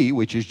cross C,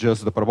 which is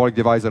just the parabolic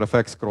divisor of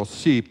X cross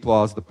C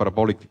plus the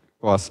parabolic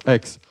plus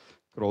X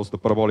cross the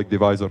parabolic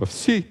divisor of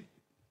C.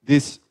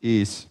 This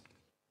is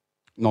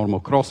normal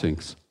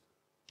crossings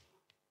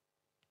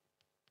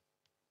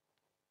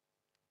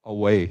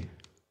away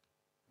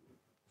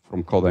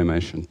from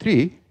codimension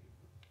 3.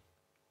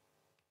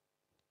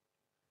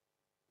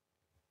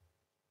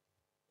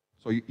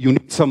 So you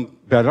need some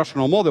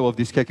rational model of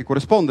this Hecke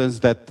correspondence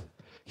that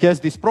has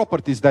these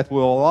properties that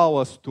will allow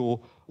us to,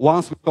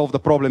 once we solve the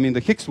problem in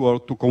the Higgs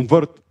world, to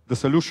convert the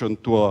solution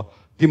to a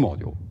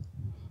D-module.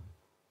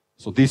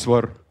 So these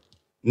were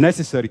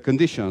necessary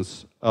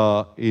conditions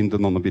in the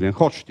non-abelian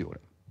Hodge theorem.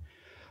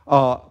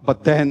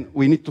 But then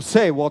we need to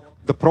say what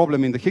the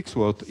problem in the Higgs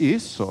world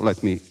is. So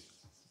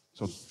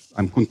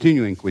I'm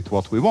continuing with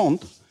what we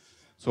want.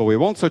 So we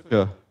want such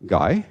a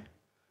guy.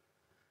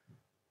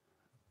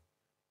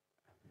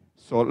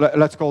 So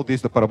let's call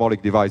this the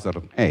parabolic divisor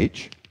of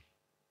H.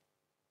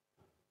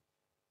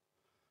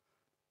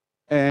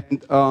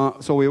 And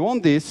so we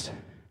want this.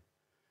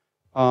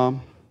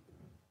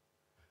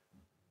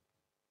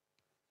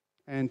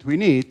 And we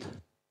need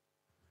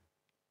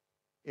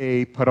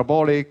a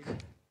parabolic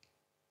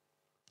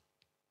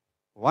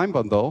line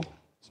bundle.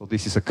 So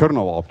this is a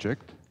kernel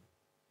object.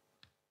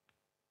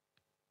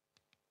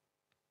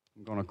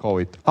 I'm going to call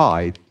it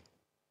I,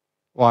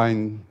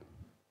 line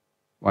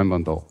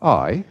bundle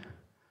I,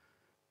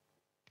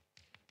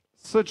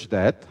 such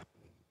that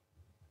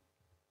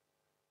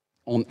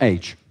on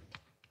H,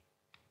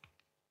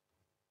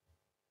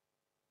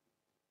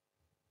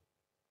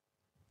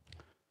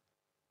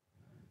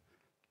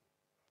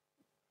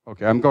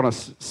 okay, I'm going to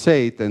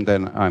say it and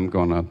then I'm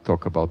going to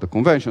talk about the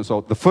convention.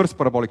 So the first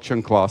parabolic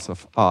Chern class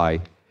of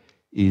I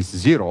is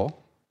 0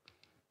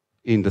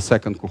 in the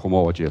second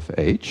cohomology of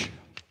H.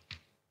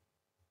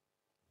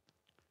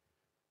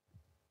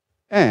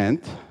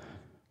 And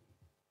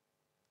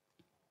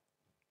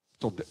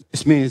so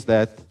this means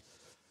that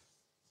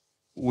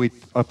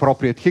with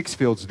appropriate Higgs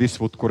fields, this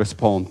would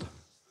correspond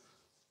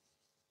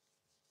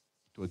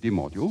to a D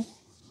module.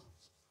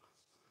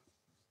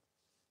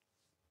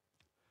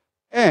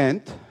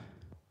 And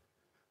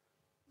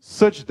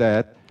such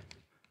that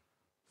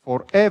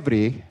for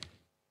every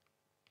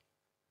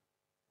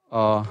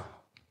let's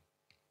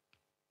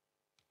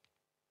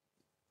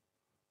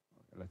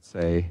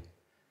say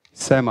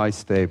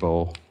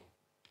semi-stable,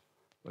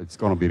 it's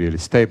going to be really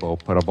stable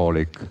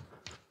parabolic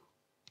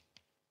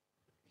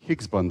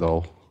Higgs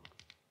bundle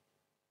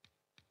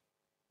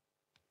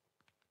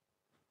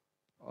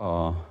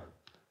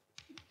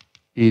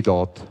E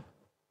dot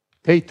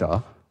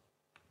theta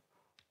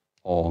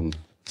on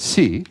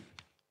C.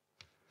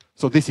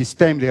 So this is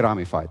tamely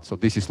ramified. So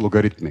this is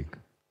logarithmic.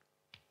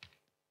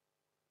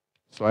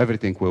 So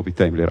everything will be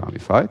tamely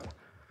ramified.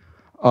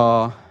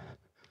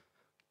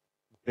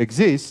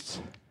 Exists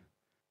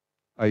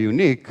a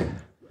unique,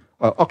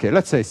 okay,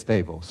 let's say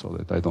stable so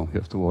that I don't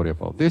have to worry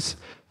about this.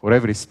 For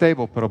every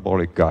stable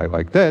parabolic guy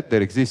like that,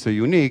 there exists a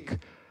unique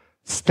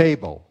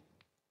stable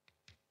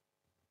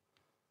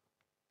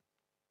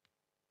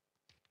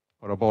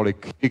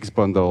parabolic Higgs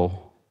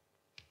bundle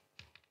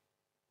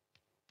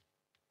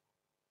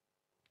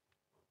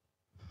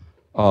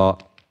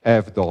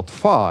f dot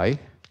phi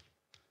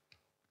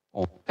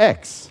on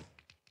x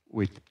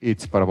with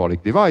its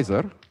parabolic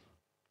divisor.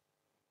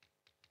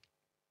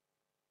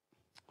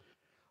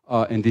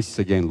 And this is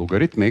again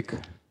logarithmic.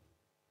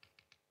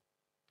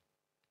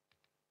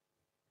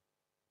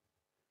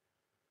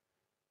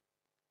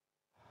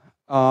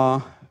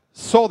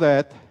 So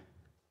that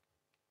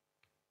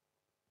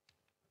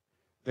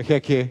the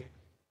Hecke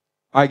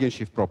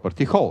eigensheaf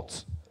property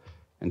holds.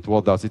 And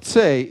what does it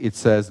say? It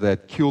says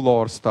that Q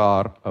lower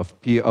star of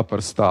P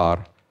upper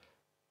star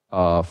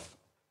of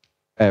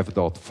f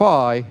dot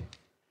phi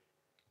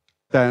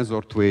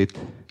tensored with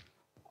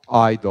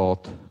I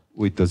dot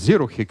with the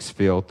zero Higgs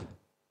field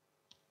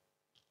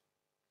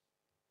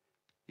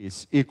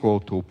is equal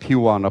to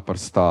P1 upper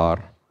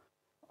star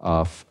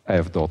of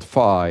f dot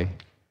phi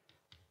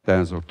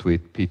tensored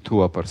with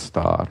P2 upper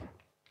star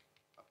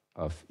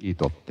of E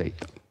dot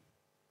theta.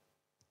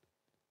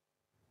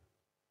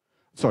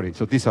 Sorry,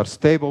 so these are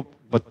stable,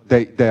 but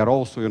they are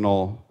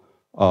also,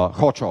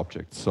 Hodge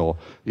objects. So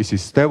this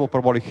is stable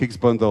parabolic Higgs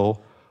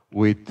bundle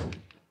with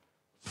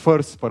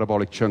first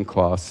parabolic chunk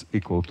class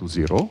equal to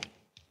 0.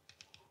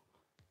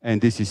 And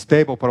this is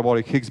stable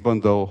parabolic Higgs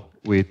bundle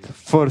with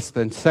first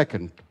and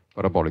second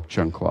parabolic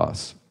chunk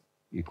class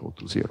equal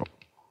to 0.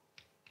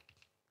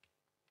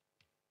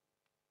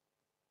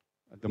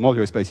 The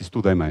modular space is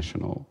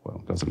two-dimensional. Well,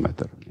 it doesn't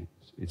matter.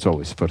 It's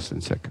always first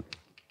and second.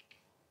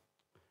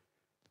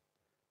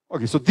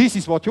 Okay, so this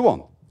is what you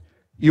want.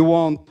 You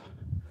want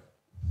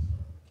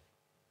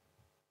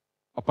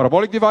a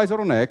parabolic divisor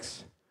on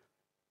X,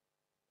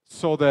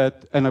 so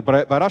that, and a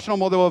birational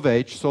model of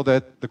H, so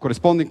that the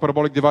corresponding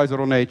parabolic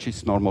divisor on H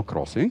is normal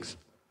crossings.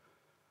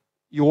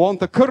 You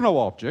want a kernel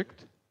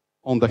object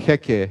on the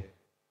Hecke,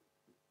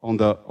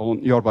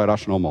 on your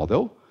birational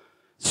model,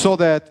 so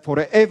that for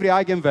every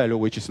eigenvalue,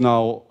 which is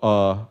now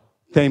a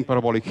tame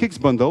parabolic Higgs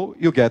bundle,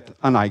 you get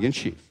an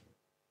eigensheaf.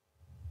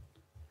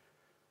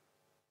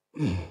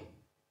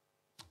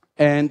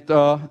 And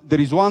there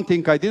is one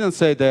thing I didn't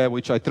say there,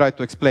 which I tried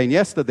to explain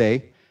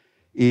yesterday,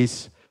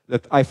 is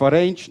that I've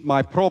arranged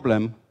my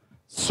problem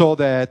so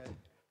that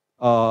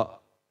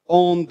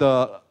on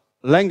the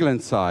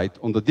Langland side,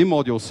 on the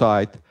D-module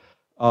side,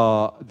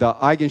 the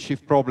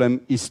eigensheaf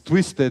problem is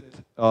twisted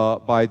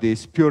by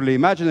this purely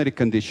imaginary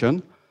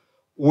condition,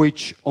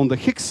 which on the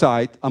Higgs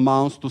side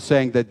amounts to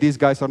saying that these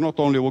guys are not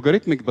only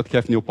logarithmic, but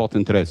have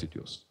nilpotent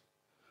residues.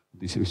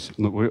 This is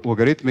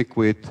logarithmic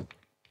with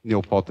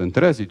nilpotent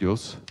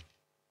residues.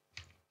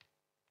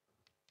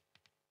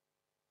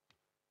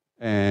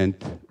 And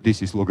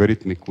this is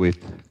logarithmic with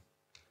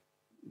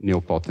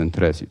nilpotent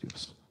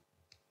residues.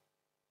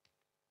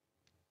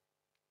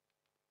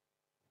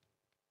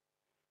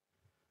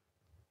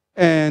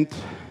 And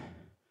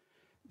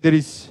there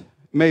is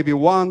maybe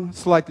one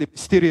slightly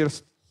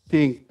mysterious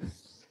thing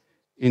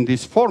in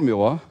this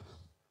formula,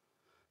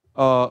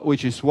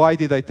 which is why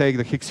did I take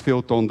the Higgs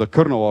field on the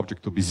kernel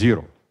object to be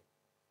 0?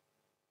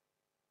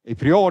 A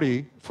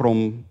priori,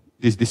 from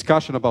this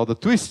discussion about the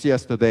twists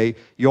yesterday,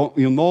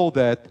 you know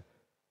that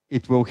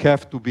it will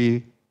have to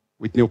be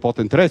with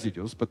nilpotent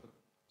residues, but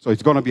so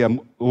it's going to be a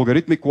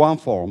logarithmic one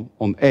form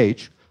on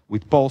H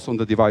with poles on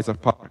the divisor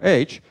power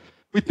H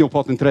with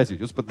nilpotent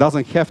residues, but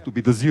doesn't have to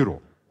be the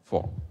 0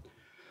 form.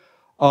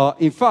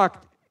 In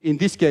fact, in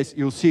this case,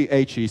 you'll see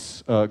H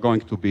is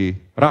going to be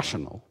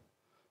rational.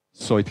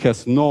 So it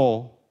has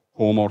no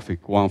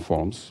homomorphic one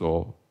forms.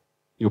 So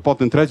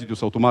nilpotent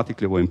residues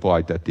automatically will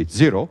imply that it's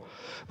 0.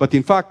 But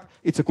in fact,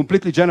 it's a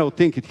completely general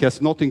thing. It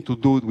has nothing to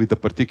do with the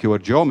particular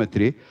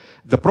geometry.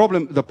 The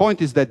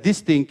point is that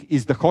this thing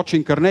is the Hodge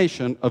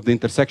incarnation of the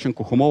intersection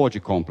cohomology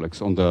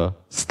complex on the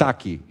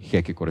Stucky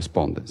Hecke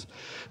correspondence.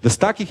 The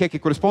Stucky Hecke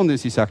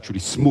correspondence is actually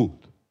smooth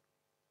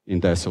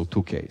in the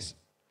SL2 case.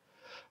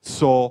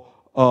 So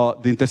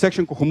the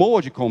intersection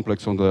cohomology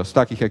complex on the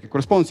Stucky Hecke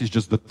correspondence is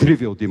just the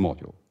trivial D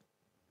module.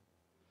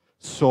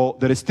 So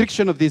the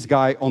restriction of this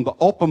guy on the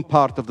open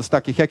part of the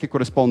Stucky Hecke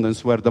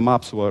correspondence where the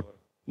maps were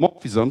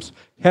morphisms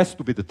has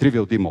to be the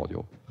trivial D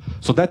module.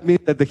 So that means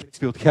that the Higgs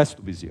field has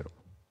to be 0.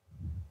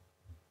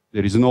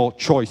 There is no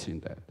choice in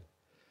that.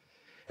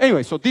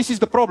 Anyway, so this is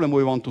the problem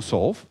we want to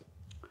solve.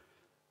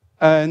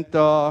 And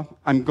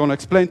I'm going to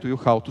explain to you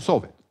how to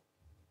solve it.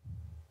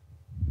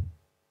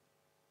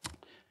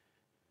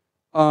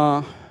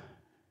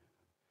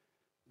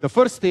 The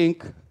first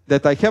thing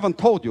that I haven't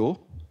told you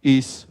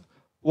is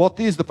what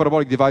is the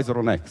parabolic divisor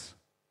on X.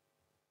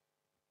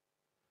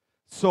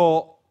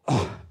 So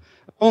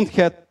Ron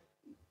had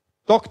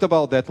talked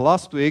about that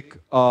last week.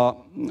 But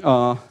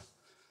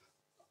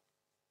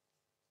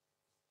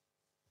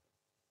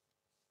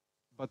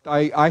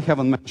I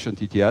haven't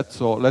mentioned it yet,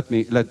 so let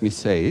me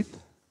say it.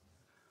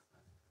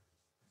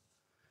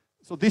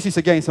 So this is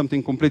again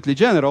something completely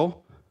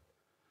general.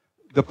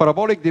 The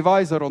parabolic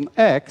divisor on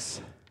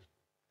X,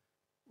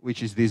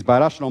 which is this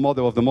birational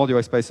model of the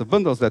modular space of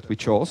bundles that we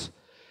chose,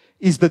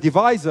 is the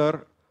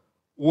divisor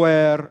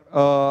where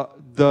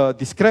the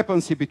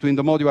discrepancy between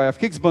the moduli of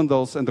Higgs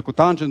bundles and the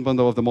cotangent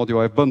bundle of the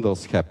moduli of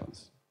bundles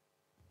happens.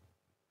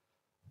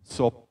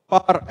 So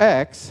par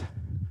X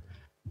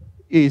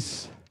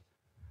is,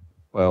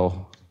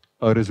 well,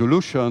 a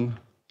resolution,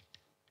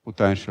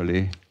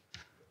 potentially,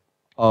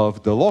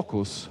 of the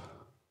locus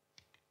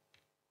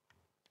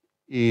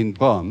in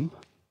BUM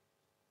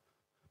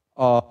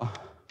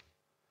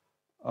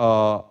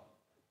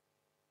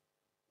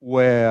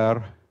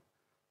where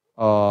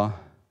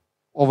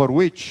over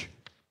which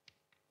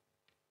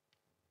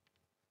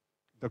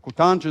the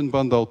cotangent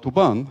bundle to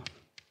BUM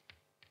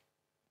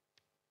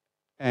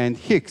and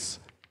Higgs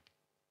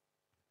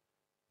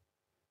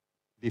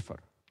differ.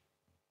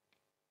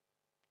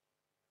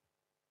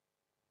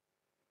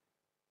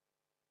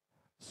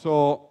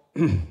 So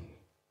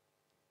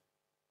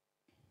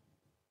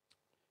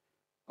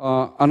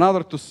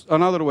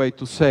another way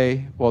to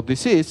say what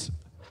this is,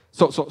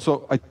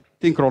 so I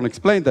think Ron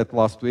explained that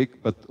last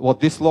week, but what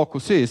this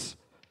locus is,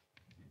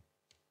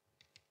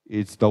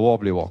 it's the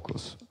wobbly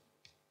locus.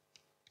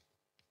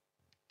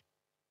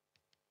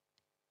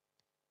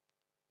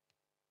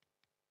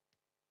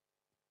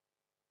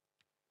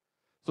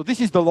 So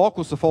this is the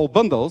locus of all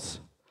bundles,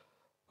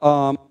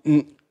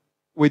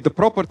 with the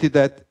property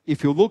that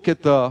if you look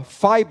at the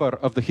fiber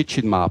of the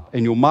Hitchin map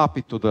and you map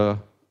it to the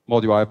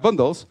moduli of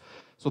bundles,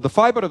 so the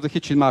fiber of the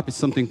Hitchin map is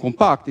something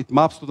compact, it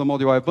maps to the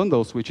moduli of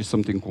bundles, which is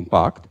something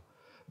compact.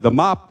 The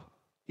map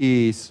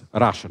is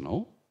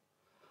rational,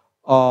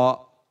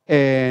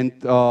 and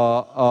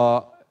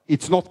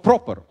it's not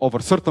proper over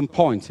certain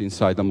points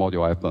inside the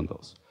moduli of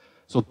bundles.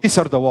 So these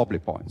are the wobbly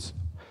points.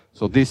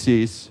 So this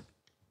is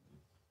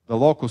the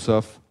locus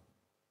of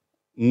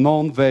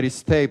non-very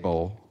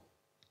stable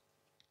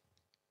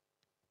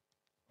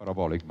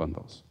parabolic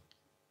bundles,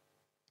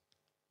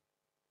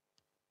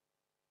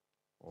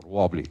 or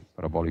wobbly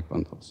parabolic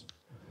bundles.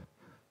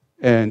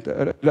 And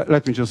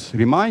let me just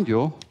remind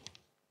you,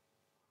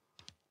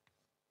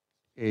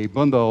 a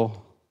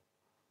bundle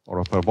or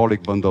a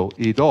parabolic bundle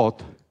E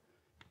dot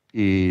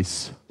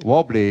is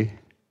wobbly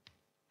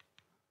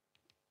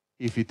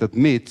if it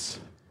admits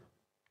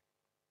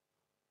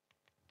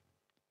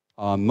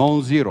a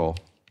non-zero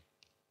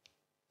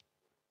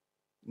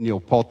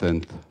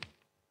nilpotent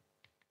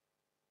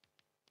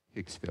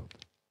Higgs field.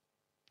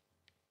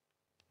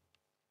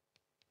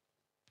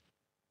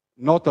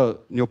 Not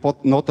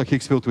a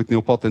Higgs field with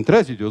nilpotent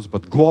residues,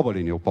 but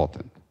globally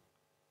nilpotent.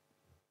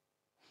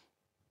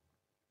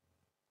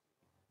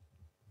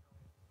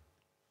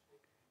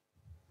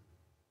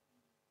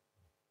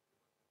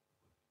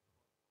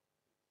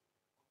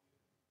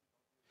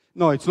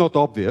 No, it's not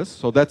obvious.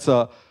 So that's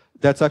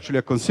actually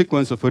a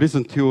consequence of a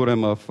recent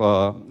theorem of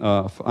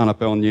Anna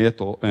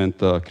Peon-Nieto and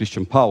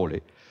Christian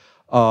Pauli.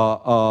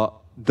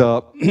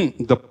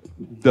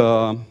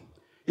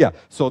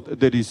 So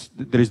there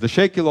is the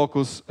shaky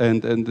locus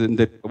and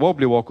the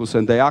wobbly locus,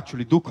 and they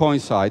actually do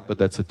coincide, but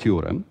that's a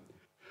theorem.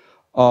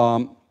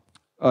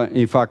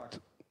 In fact,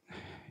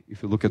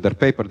 if you look at their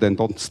paper, they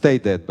don't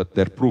state that, but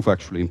their proof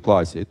actually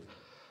implies it.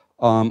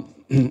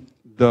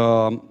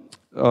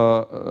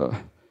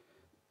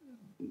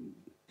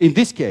 In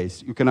this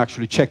case, you can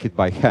actually check it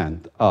by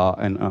hand,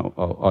 and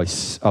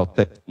I'll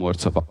take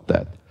words about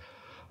that.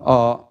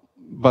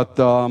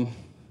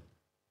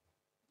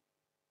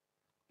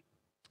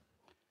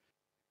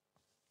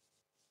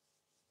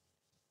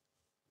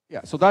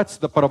 Yeah, so that's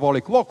the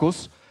parabolic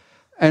locus.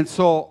 And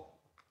so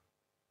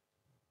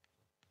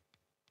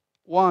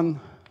one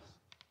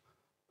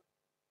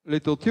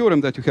little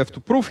theorem that you have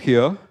to prove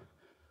here,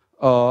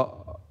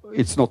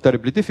 it's not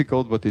terribly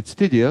difficult, but it's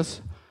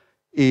tedious,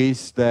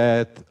 is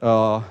that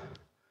the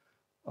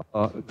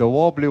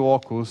wobbly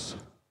locus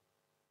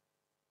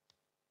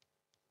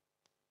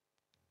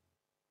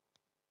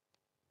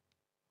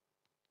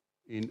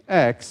in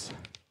X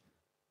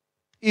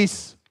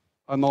is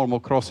a normal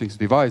crossings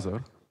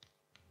divisor.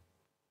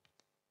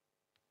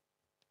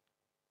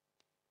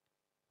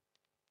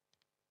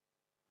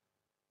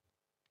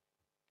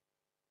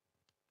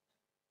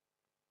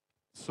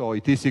 So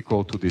it is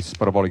equal to this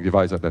parabolic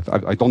divisor that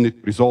I don't need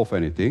to resolve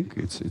anything.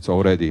 It's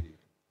already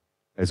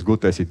as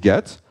good as it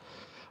gets.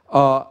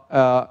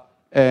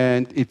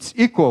 And it's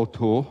equal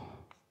to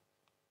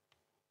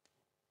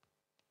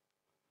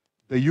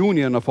the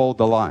union of all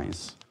the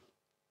lines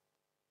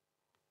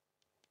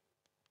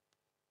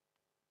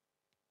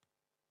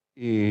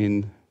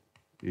in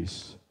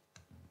this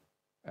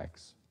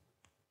X.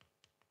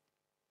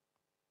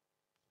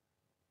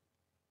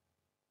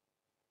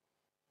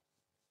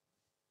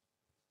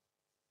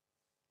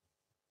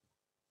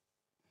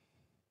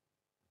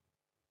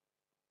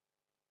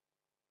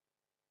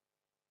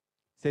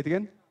 Say it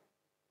again?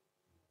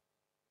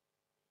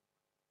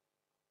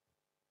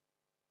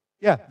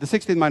 Yeah, the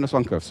 16 minus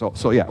 1 curve.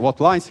 So yeah,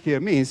 what lines here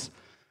means,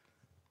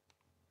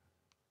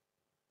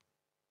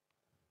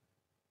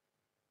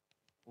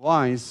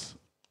 lines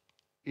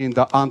in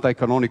the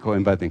anti-canonical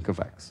embedding of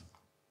X.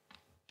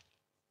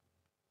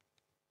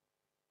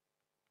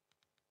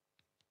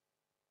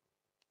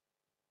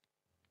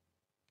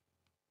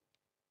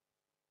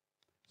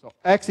 So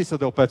X is a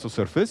Del Pezzo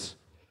surface.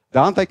 The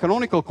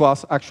anti-canonical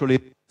class actually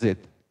is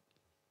it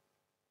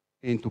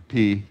into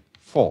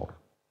P4.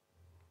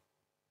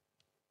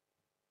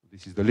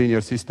 This is the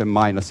linear system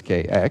minus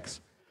kx,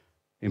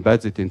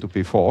 embeds it into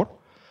P4.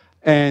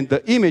 And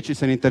the image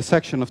is an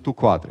intersection of two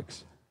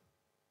quadrics.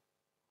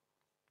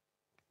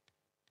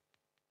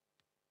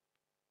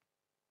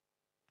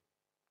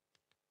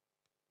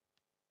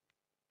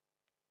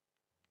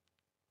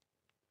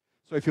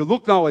 So if you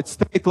look now at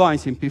straight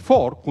lines in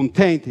P4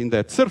 contained in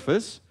that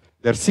surface,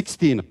 there are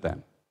 16 of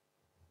them.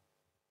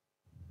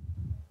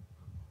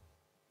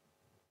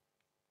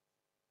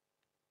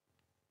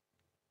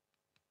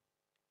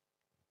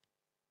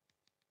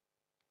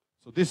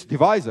 So this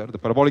divisor, the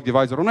parabolic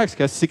divisor on X,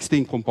 has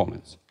 16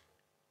 components.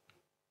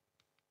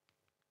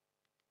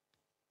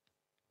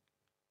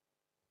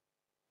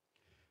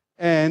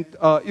 And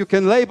you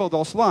can label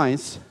those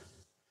lines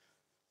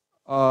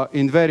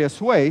in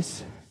various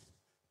ways.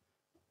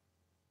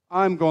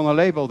 I'm going to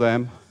label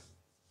them,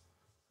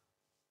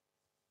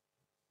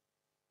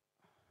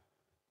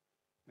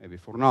 maybe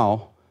for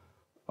now,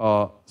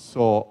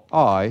 so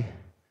I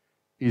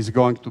is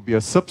going to be a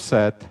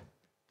subset.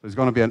 There's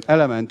going to be an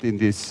element in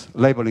this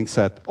labeling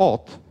set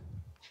odd.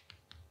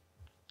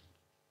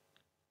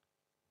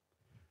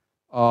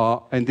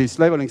 And this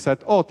labeling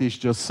set odd is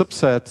just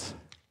subsets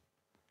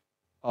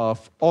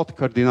of odd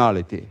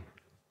cardinality.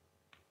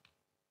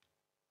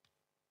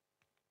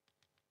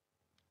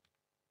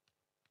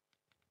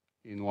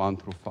 In 1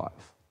 through 5.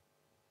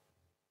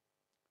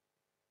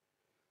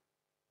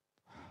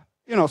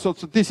 You know, so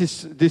this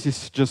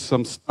is just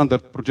some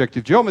standard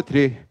projective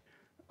geometry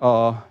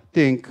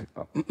thing.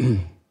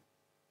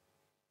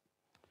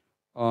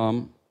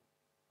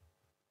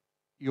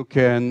 You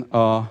can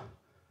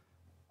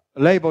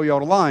label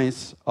your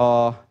lines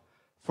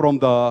from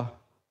the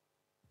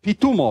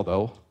P2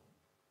 model.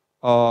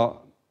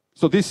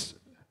 So this,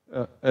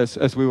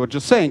 as we were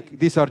just saying,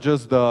 these are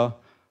just the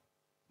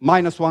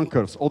 -1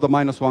 curves, all the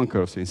 -1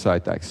 curves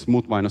inside X,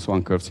 smooth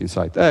 -1 curves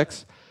inside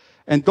X.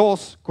 And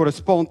those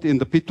correspond in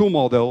the P2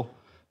 model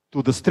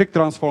to the strict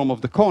transform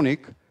of the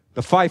conic,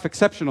 the 5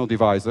 exceptional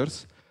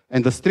divisors,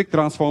 and the strict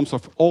transforms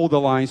of all the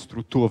lines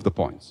through 2 of the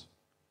points.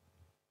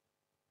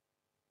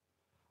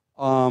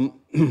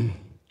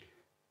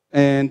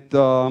 And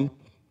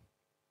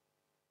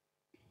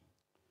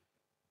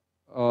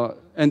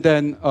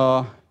then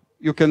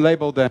you can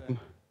label them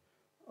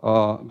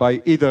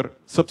by either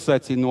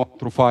subsets in 1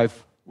 through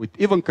 5 with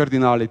even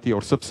cardinality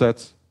or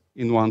subsets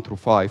in 1 through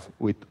 5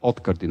 with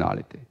odd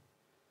cardinality.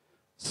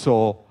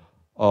 So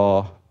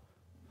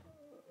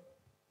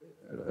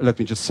let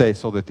me just say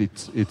so that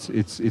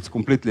it's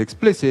completely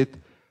explicit.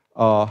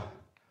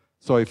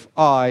 So if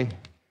I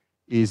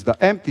is the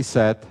empty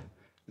set,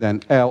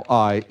 then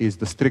Li is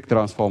the strict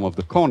transform of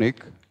the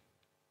conic.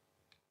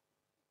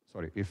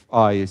 Sorry, if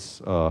I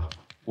is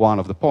one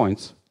of the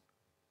points,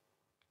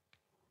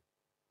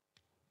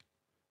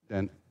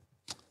 then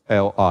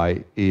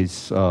Li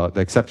is the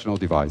exceptional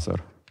divisor.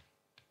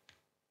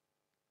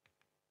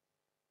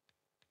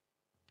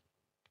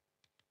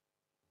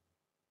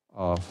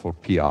 For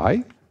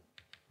Pi,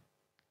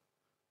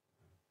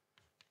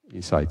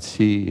 inside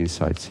C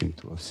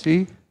into a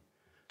C.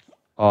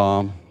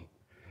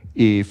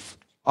 If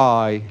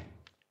I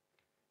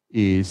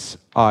is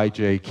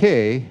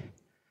ijk,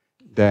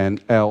 then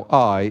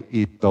Li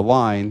is the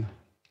line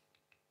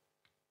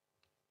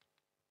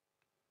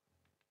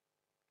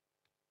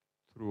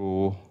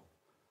through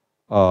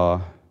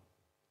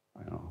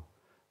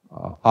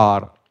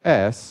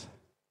Rs,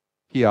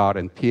 PR,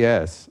 and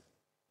PS,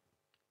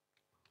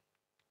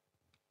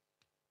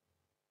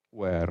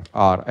 where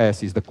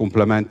Rs is the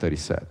complementary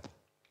set.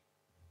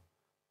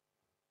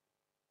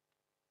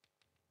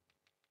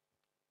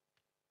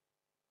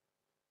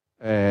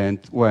 And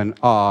when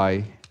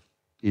I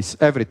is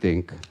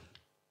everything,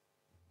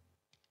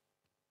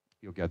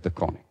 you get the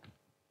conic.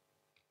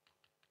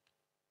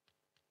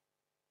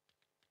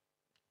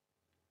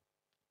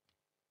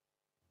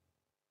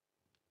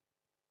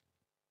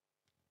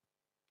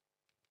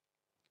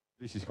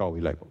 This is how we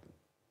label it.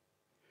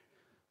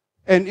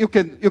 And you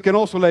can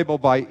also label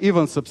by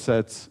even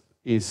subsets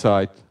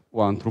inside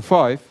 1 through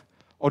 5,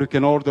 or you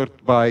can order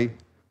by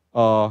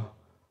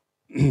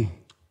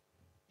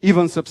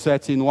even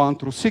subsets in 1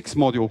 through 6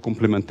 module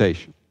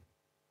complementation.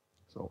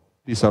 So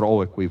these are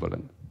all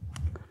equivalent.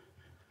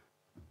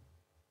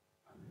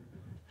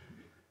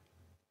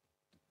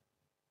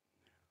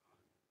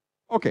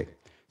 Okay,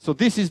 so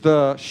this is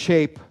the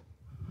shape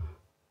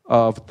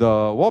of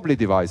the wobbly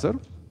divisor.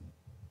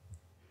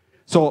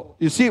 So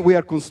you see, we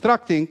are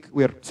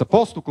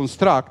supposed to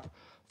construct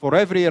for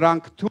every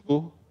rank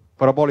 2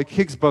 parabolic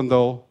Higgs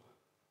bundle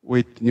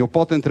with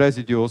nilpotent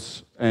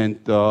residues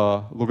and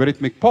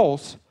logarithmic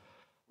poles.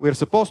 We are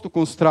supposed to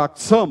construct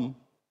some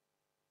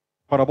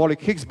parabolic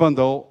Higgs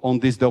bundle on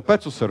this Del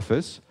Pezzo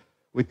surface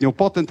with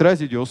nilpotent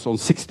residues on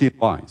 16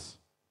 lines,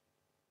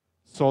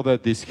 so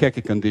that this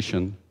Hecke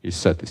condition is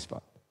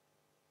satisfied.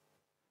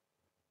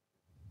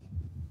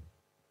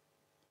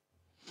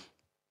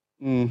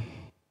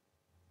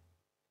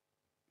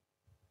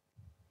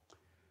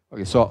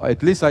 Okay, so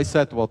at least I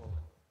said what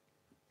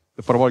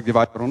the parabolic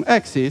divisor on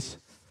X is.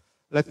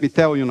 Let me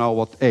tell you now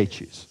what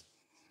H is.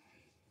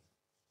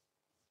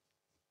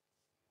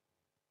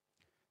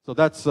 So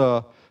that's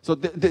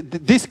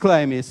this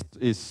claim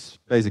is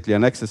basically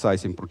an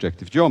exercise in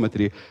projective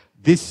geometry.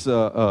 This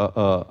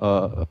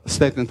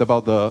statement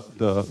about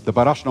the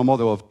birational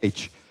model of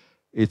H,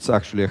 it's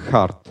actually a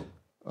hard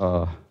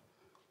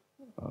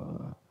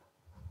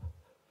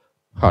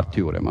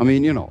theorem. I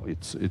mean, you know,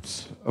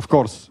 it's of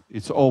course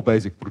it's all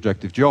basic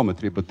projective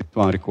geometry, but this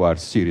one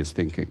requires serious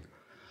thinking.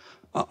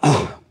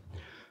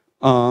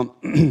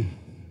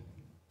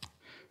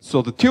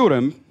 So the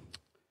theorem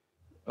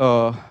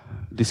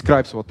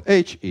describes what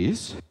H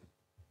is.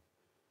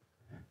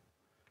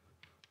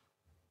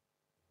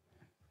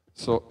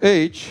 So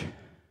H,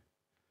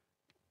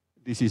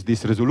 this is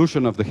this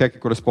resolution of the Hecke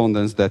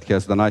correspondence that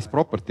has the nice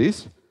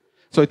properties.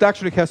 So it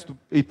actually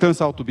it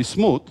turns out to be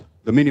smooth.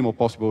 The minimal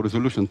possible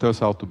resolution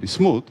turns out to be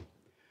smooth.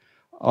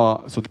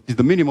 So this is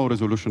the minimal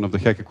resolution of the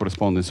Hecke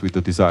correspondence with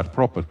the desired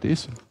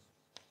properties.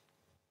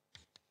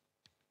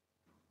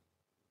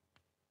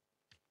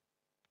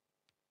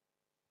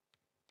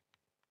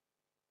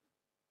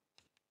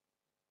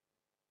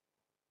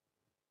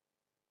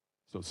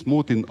 So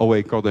smooth in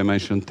OA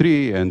codimension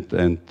 3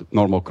 and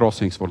normal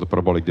crossings for the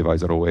parabolic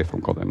divisor away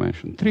from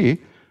codimension 3.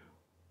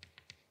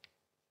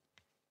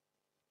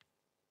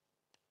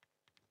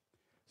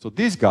 So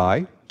this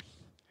guy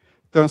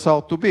turns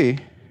out to be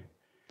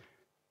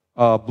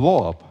a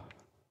blow-up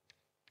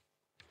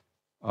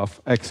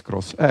of x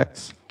cross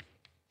x.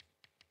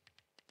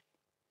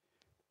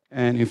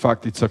 And in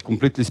fact, it's a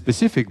completely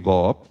specific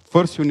blow-up.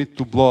 First, you need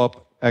to blow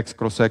up x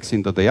cross x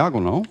in the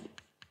diagonal.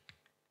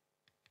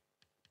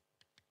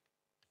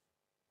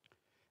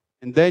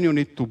 And then you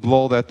need to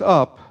blow that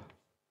up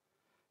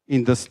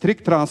in the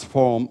strict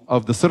transform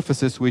of the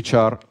surfaces which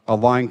are a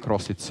line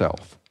cross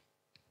itself.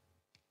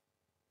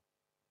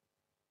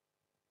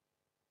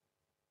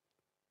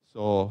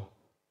 So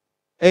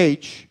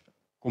H,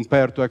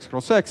 compared to x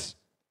cross x,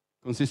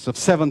 consists of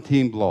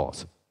 17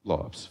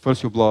 blow-ups.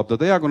 First you blow up the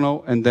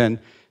diagonal, and then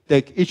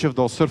take each of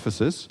those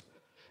surfaces.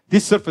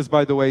 This surface,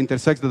 by the way,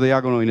 intersects the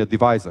diagonal in a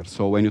divisor.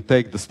 So when you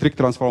take the strict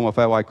transform of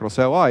Li cross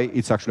Li,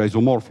 it's actually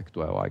isomorphic to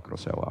Li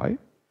cross Li.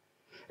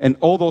 And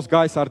all those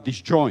guys are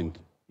disjoint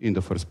in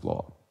the first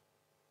blow-up.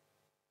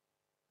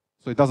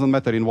 So it doesn't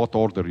matter in what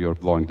order you're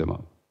blowing them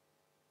up.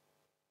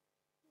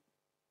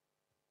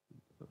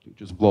 You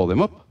just blow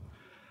them up.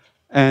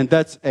 And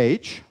that's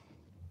H.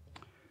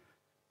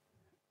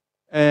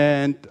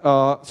 And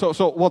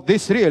so what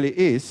this really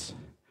is,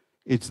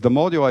 it's the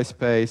moduli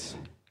space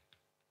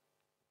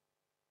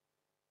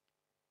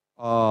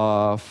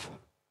of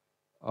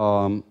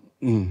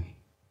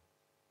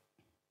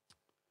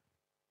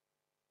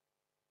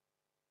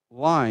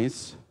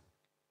lines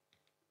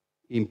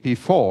in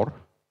P4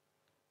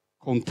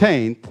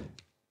 contained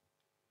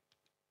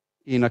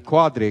in a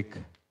quadric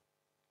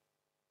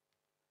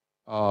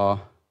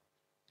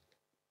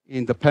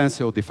in the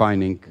pencil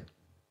defining.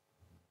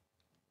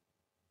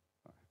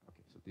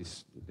 Okay,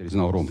 so there is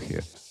no room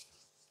here.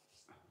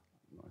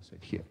 I say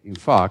here. In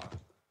fact,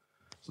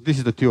 so this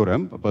is the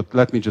theorem, but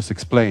let me just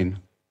explain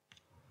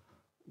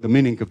the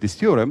meaning of this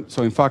theorem.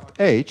 So in fact,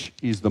 H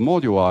is the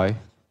moduli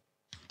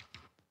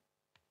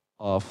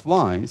of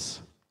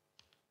lines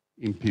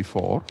in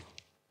P4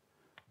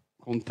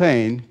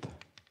 contained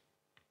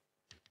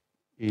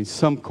in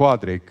some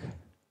quadric.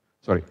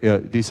 Sorry,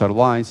 these are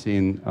lines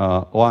in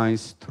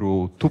lines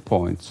through 2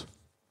 points.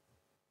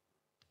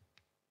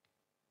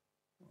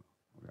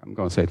 I'm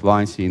going to say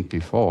lines in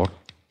P4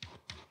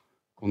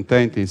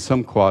 contained in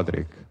some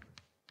quadric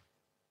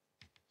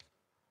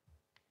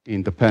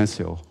in the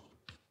pencil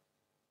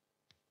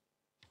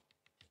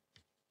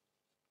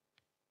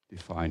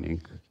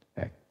defining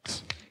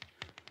X.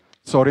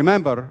 So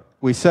remember,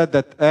 we said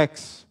that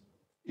X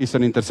is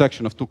an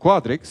intersection of two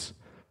quadrics.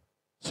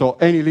 So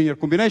any linear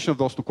combination of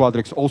those two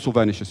quadrics also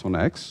vanishes on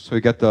X. So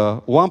you get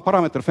a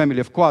one-parameter family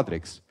of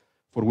quadrics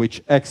for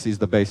which X is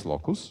the base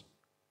locus.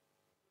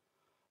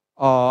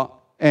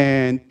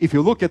 And if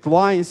you look at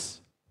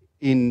lines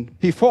in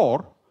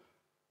P4,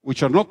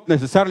 which are not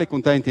necessarily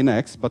contained in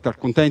X, but are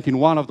contained in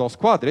one of those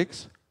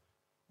quadrics,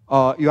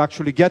 you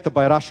actually get a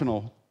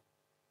birational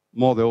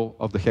model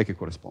of the Hecke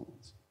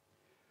correspondence.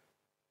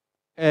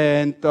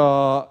 And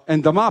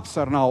the maps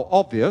are now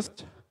obvious.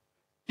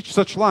 Each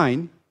such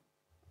line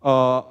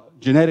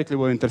generically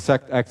will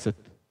intersect X at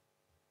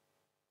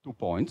 2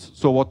 points.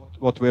 So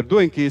what we're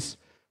doing is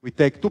we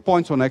take 2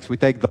 points on X, we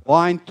take the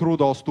line through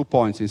those 2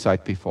 points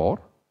inside P4,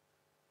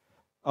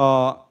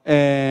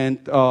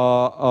 and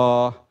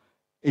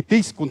it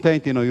is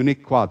contained in a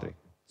unique quadric.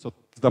 So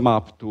it's the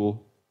map to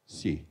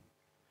C.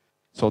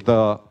 So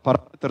the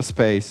parameter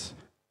space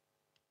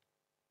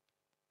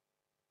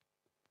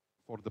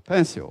for the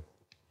pencil,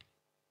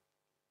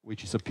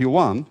 which is a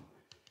P1,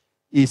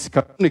 is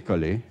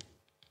canonically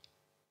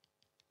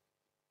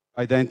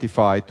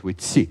identified with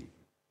C,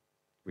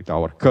 with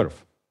our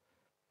curve.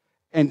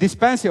 And this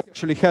pencil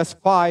actually has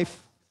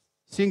 5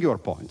 singular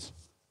points,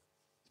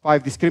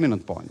 5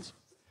 discriminant points.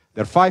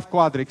 There are 5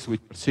 quadrics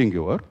which are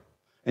singular,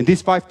 and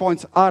these 5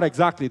 points are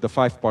exactly the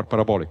 5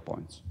 parabolic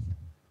points.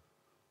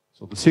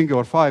 So the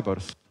singular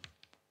fibers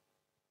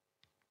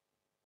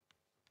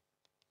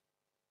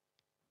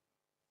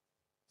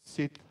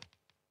sit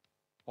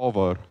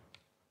over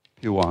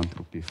P1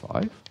 through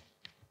P5.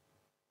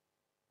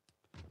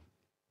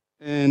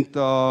 And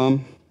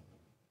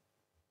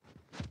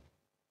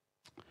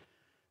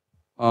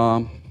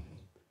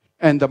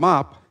the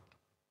map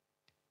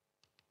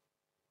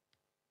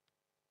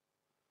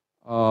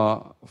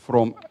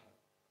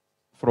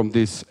from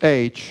this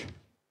H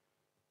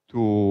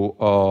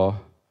to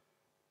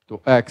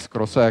X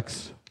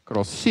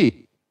cross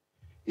C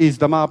is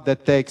the map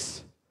that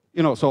takes,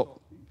 so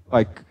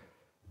like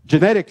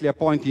generically a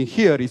point in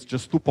here is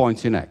just 2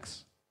 points in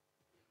X.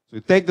 So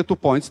you take the 2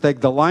 points, take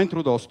the line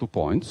through those 2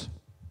 points.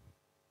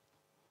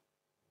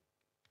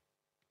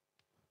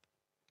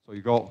 So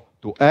you go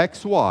to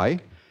X, Y,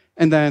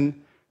 and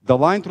then the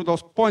line through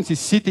those points is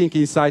sitting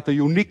inside a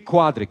unique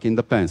quadric in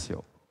the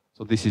pencil.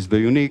 So this is the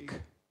unique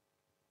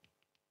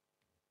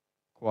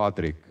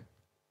quadric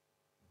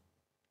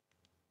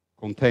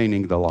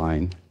containing the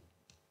line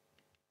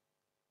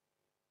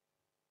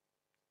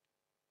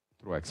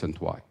through X and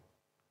Y.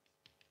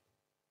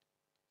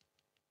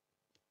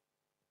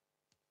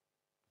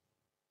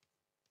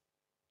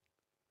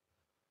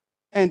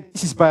 And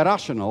this is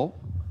birational,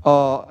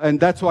 and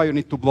that's why you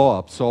need to blow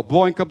up. So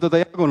blowing up the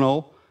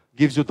diagonal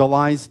gives you the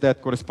lines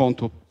that correspond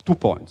to 2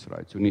 points,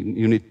 right? So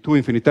you need 2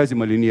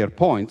 infinitesimally near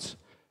points,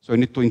 so you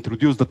need to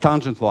introduce the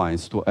tangent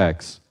lines to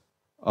X.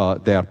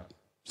 There are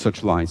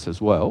such lines as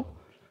well.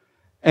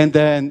 And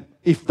then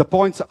if the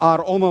points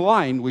are on a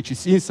line which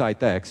is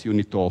inside X, you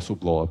need to also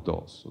blow up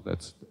those. So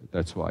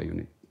that's why you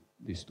need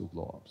these 2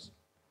 blow-ups.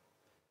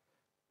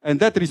 And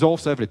that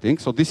resolves everything.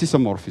 So this is a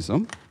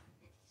morphism.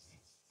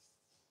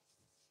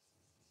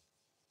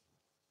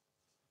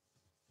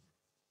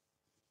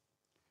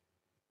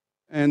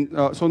 And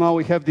so now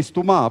we have these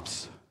 2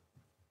 maps,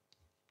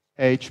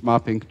 H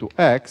mapping to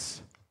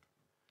X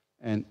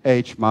and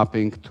H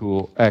mapping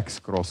to X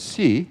cross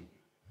C.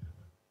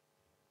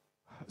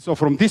 So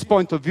from this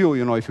point of view,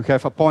 if you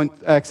have a point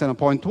X and a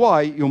point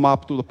Y, you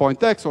map to the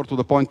point X or to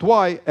the point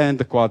Y and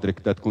the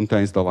quadric that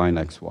contains the line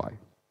XY.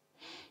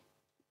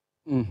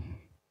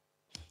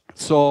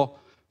 So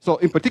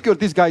in particular,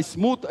 this guy is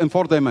smooth and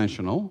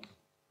 4-dimensional.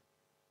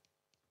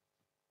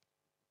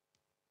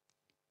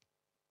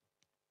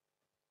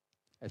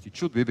 As it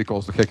should be,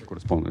 because the Hecke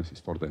correspondence is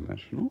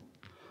 4-dimensional.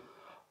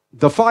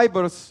 The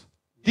fibers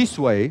this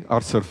way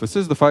are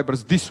surfaces. The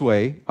fibers this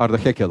way are the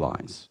Hecke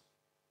lines.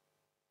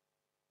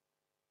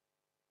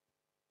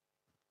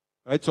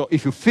 Right? So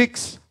if you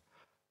fix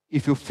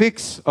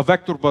a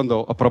vector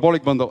bundle, a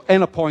parabolic bundle,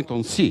 and a point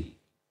on C,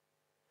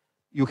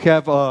 you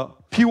have a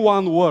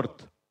P1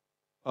 worth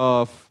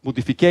of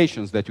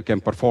modifications that you can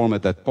perform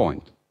at that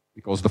point.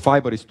 Because the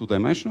fiber is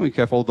 2-dimensional, you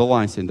have all the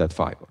lines in that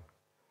fiber.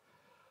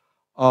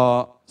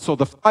 So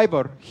the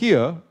fiber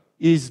here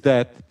is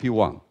that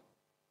P1.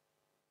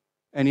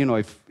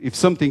 And if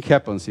something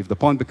happens, if the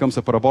point becomes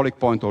a parabolic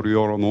point or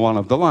you're on one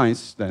of the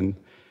lines, then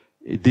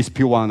this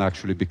P1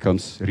 actually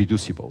becomes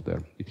reducible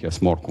there. It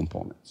has more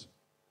components.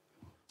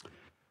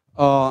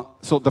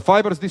 So the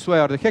fibers this way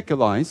are the Hecke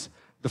lines.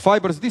 The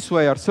fibers this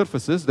way are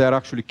surfaces. They are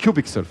actually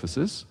cubic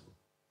surfaces.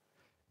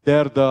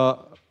 They're the,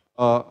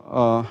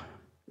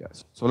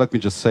 yes. So let me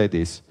just say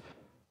this.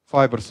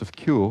 Fibers of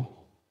Q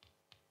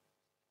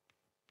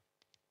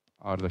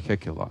are the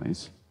Hecke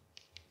lines.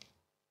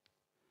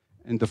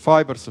 And the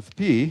fibers of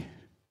P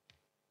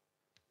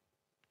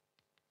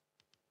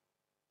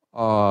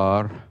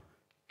are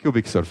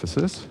cubic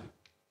surfaces.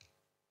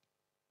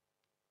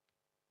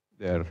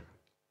 They're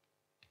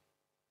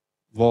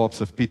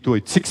blobs of P2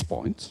 at 6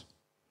 points.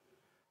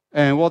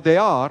 And what they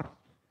are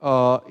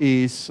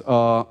is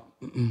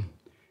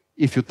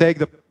if you take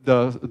the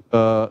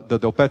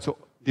Del Pezzo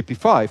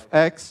dp5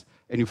 X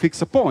and you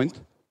fix a point,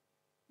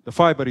 the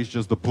fiber is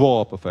just the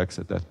blow-up of X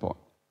at that point.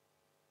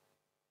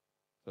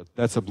 So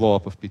that's a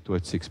blow-up of P2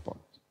 at 6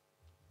 points.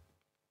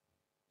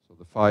 So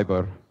the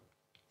fiber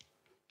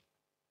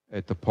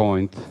at the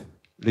point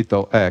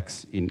little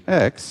x in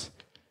X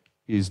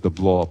is the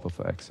blow-up of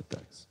X at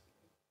X.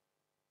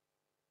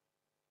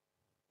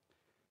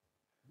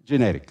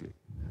 Generically.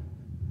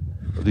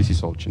 So this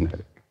is all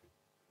generic.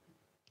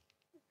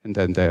 And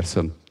then there are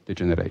some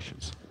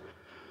degenerations.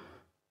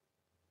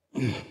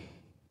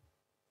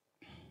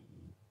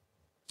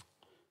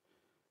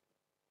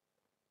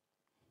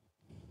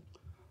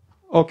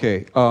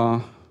 Okay.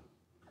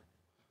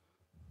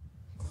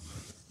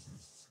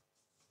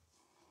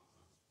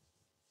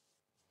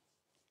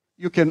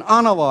 You can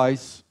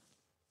analyze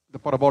the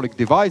parabolic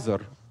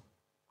divisor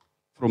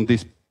from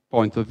this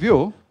point of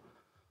view.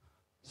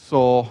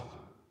 So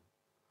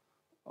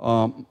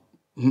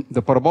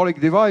the parabolic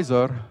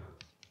divisor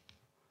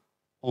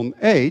on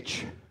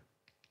H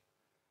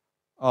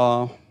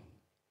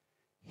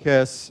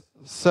has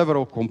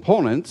several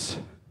components.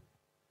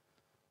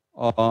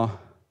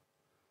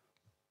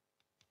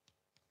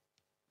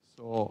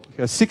 So it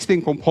has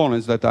 16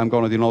 components that I'm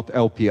going to denote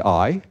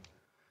LPI.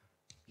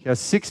 It has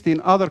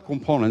 16 other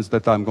components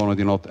that I'm going to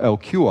denote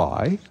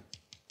LQI.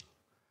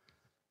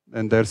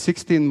 And there are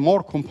 16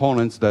 more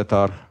components that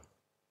are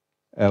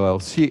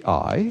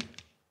LLCI.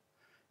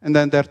 And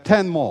then there are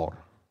 10 more.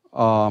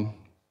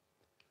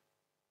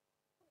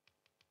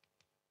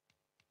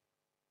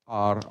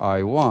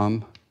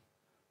 Ri1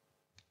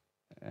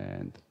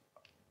 and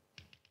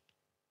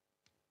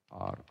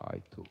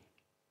Ri2.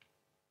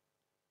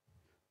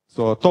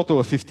 So a total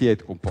of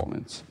 58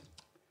 components.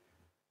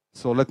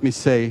 So let me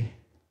say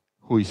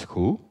who is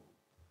who.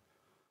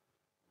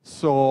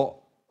 So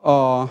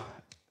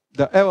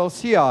the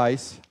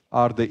LLCIs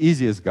are the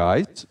easiest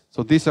guys.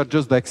 So these are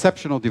just the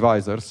exceptional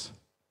divisors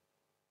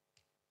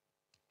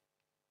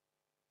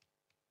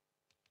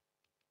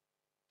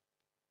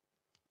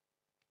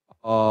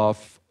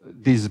of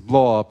these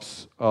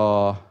blow-ups,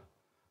 so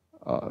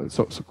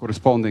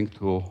corresponding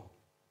to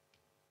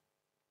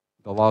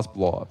the last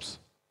blow-ups.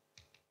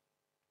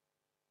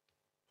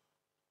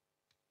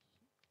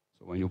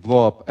 So when you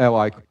blow up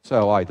Li cross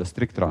Li, the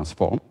strict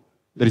transform,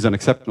 there is an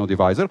exceptional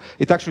divisor.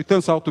 It actually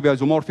turns out to be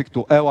isomorphic to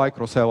Li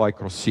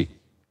cross C.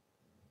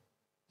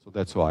 So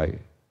that's why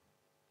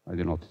I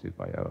denoted it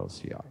by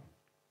LLCI.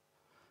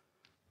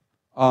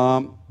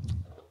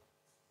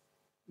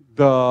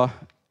 The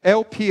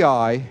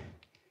LPI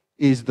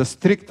is the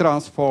strict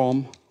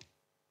transform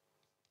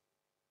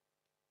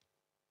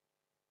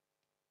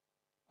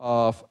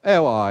of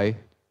Li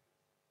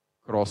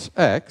cross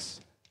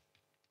X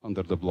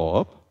under the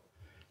blow-up,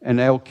 and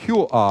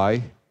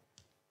LQI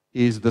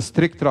is the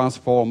strict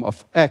transform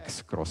of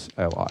X cross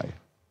Li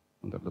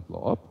under the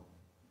blow-up.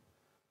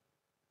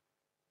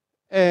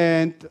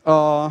 And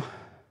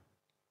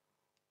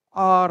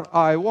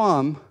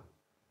Ri1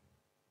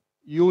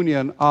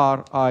 union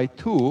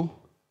Ri2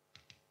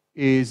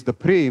 is the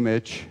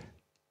preimage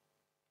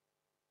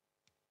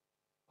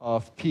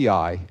of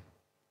Pi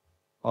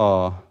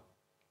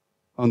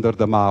under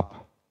the map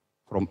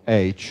from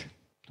H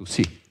to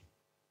C.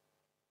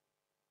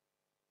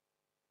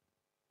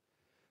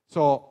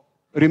 So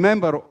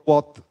remember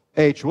what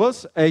H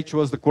was. H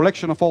was the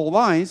collection of all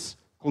lines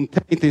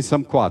contained in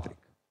some quadric.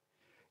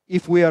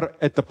 If we are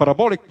at the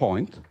parabolic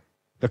point,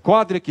 the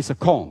quadric is a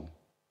cone.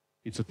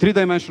 It's a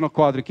three-dimensional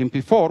quadric in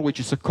P4, which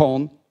is a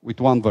cone with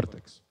one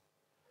vertex.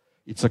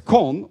 It's a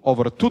cone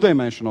over a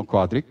two-dimensional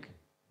quadric,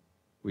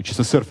 which is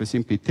a surface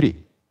in P3.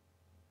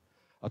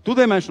 A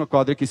two-dimensional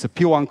quadric is a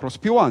P1 cross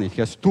P1. It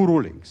has two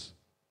rulings.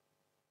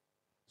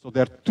 So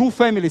there are two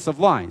families of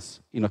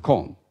lines in a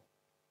cone.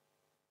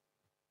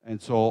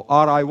 And so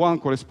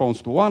Ri1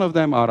 corresponds to one of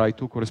them,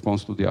 Ri2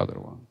 corresponds to the other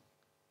one.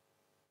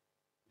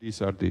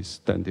 These are these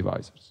 10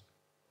 divisors.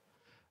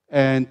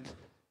 And,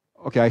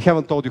 okay, I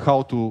haven't told you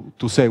how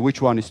to say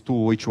which one is 2,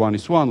 which one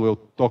is 1. We'll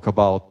talk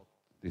about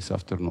this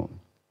afternoon.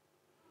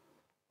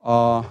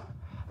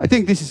 I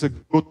think this is a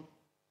good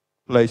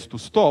place to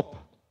stop.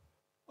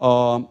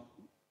 So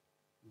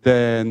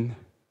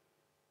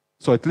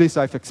at least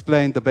I've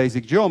explained the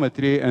basic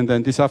geometry, and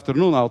then this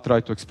afternoon I'll try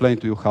to explain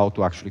to you how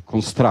to actually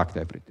construct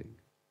everything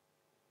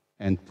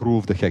and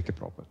prove the Hecke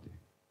property.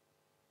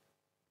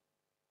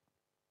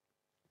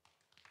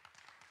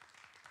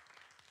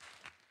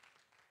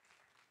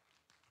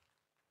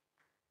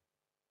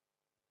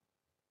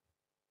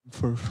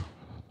 For a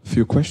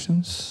few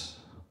questions.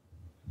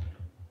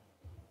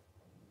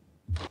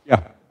 Yeah.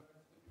 Can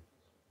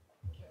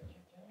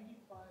you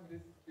define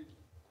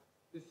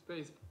this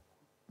space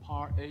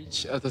par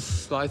H as a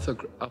slice of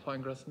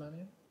affine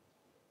Grassmannian?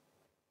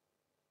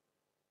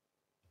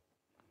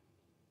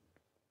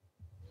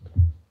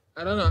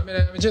 I don't know. I mean,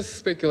 I'm just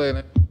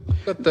speculating.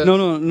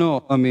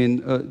 No. I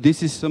mean,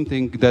 this is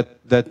something that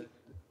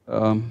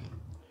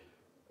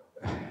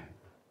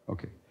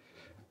okay.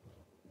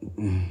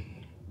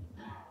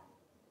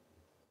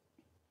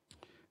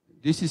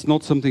 This is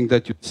not something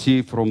that you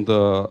see from the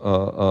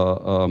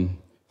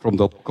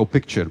local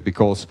picture,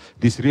 because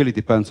this really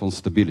depends on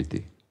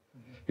stability.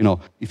 You know,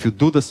 if you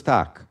do the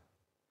stack,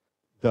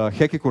 the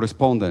Hecke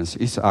correspondence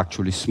is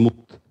actually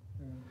smooth.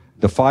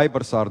 The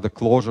fibers are the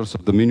closures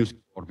of the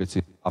minuscule orbits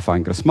in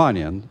affine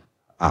Grassmannian,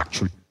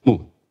 actually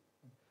smooth.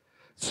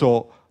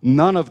 So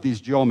none of this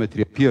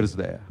geometry appears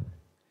there.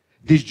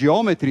 This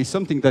geometry is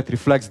something that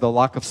reflects the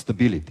lack of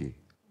stability,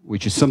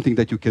 which is something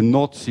that you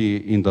cannot see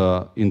in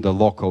the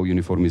local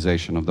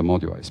uniformization of the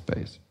moduli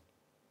space,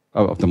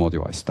 of the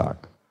moduli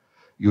stack.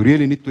 You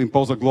really need to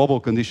impose a global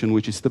condition,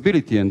 which is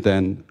stability, and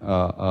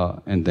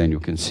then you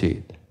can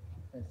see it.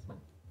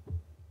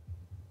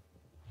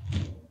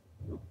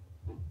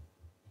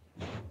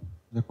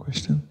 Other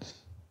questions?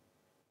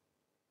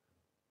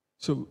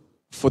 So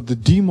for the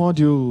D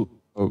module,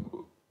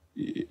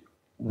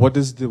 what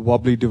does the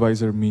wobbly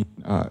divisor mean?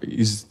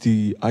 Is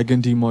the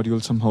eigen-D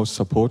module somehow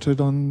supported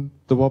on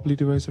the wobbly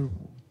divisor?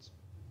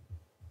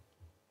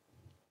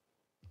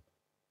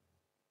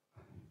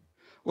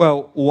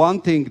 Well,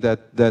 one thing that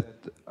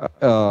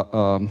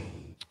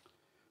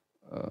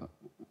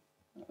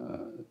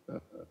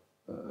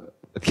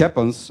it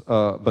happens,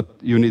 but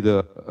you need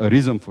a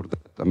reason for that.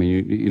 I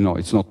mean, you know,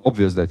 it's not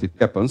obvious that it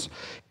happens,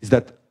 is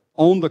that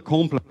on the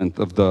complement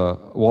of the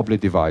wobbly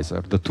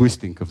divisor, the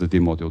twisting of the D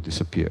module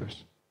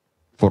disappears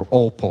for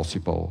all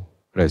possible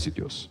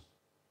residues.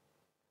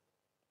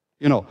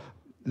 You know,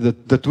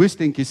 the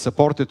twisting is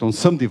supported on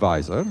some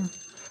divisor,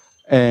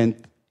 and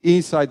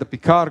inside the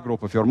Poincare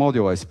group of your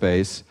moduli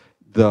space,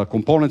 the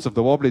components of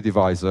the wobbly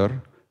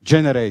divisor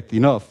generate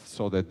enough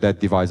so that that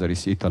divisor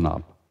is eaten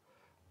up.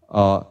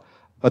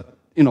 But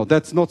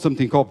that's not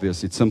something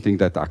obvious. It's something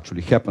that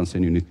actually happens,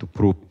 and you need to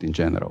prove it in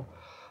general.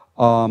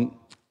 And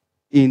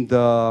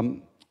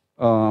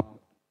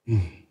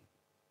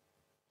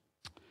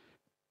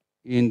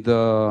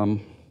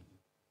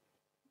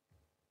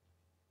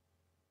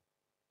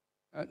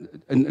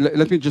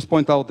let me just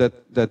point out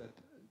that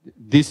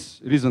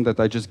this reason that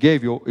I just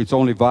gave you, it's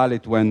only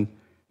valid when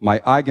my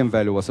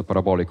eigenvalue was a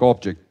parabolic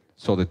object,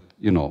 so that,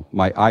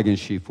 my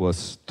eigensheaf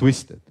was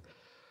twisted.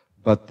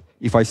 But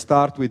if I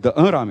start with the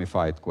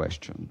unramified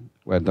question,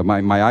 where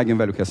my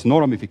eigenvalue has no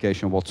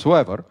ramification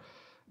whatsoever,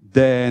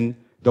 then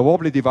the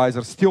wobbly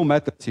divisor still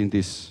matters in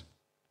this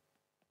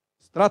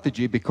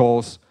strategy,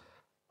 because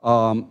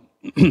the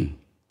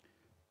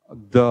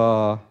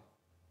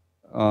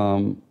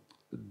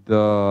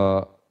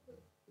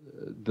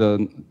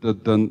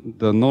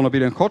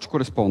non-abelian Hodge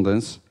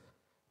correspondence,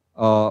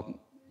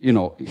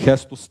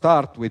 has to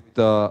start with,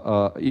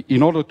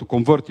 in order to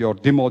convert your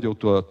D module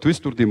to a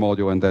twistor D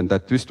module, and then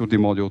that twistor D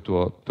module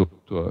to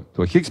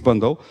a Higgs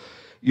bundle,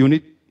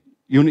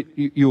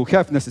 you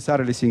have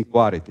necessarily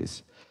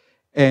singularities.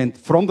 And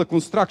from the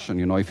construction,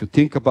 if you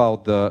think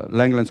about the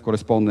Langlands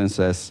correspondence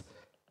as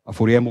a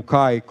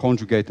Fourier-Mukai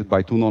conjugated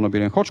by two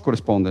non-abelian Hodge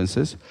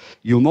correspondences,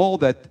 you know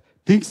that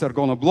things are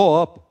going to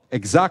blow up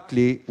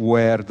exactly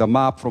where the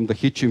map from the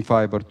Hitchin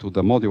fiber to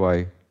the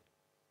moduli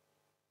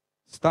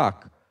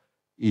stack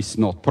is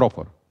not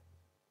proper.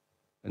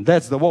 And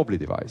that's the wobbly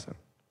divisor.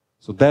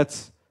 So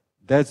that's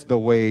the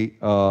way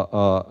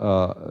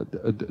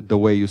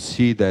you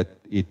see that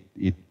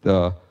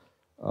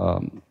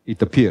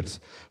it appears.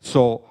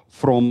 So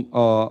from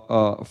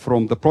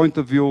the point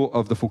of view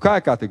of the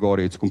Fukaya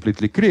category, it's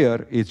completely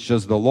clear. It's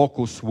just the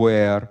locus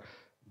where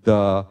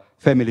the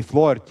family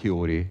Floer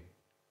theory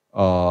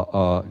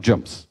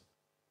jumps.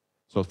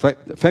 So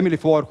family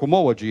Floer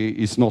homology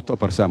is not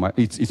upper semi.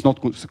 It's not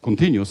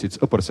continuous. It's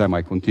upper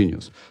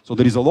semi-continuous. So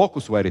there is a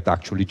locus where it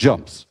actually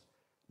jumps.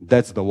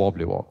 That's the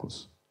wobbly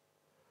locus.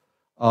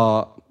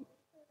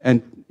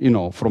 And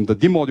from the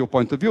D module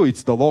point of view,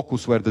 it's the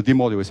locus where the D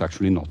module is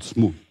actually not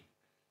smooth.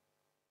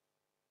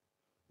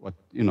 But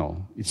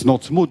it's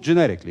not smooth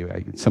generically.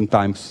 Right?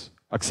 Sometimes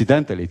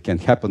accidentally it can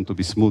happen to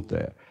be smooth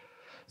there.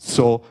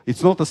 So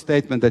it's not a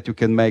statement that you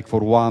can make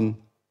for one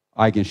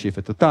eigensheaf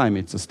at a time.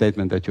 It's a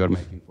statement that you are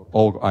making for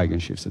all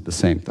eigensheafs at the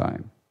same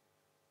time.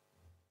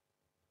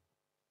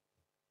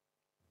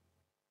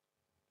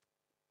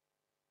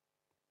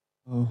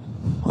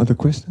 Other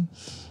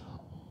questions?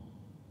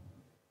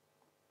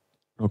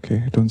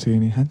 Okay, I don't see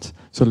any hands.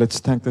 So let's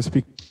thank the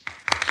speaker.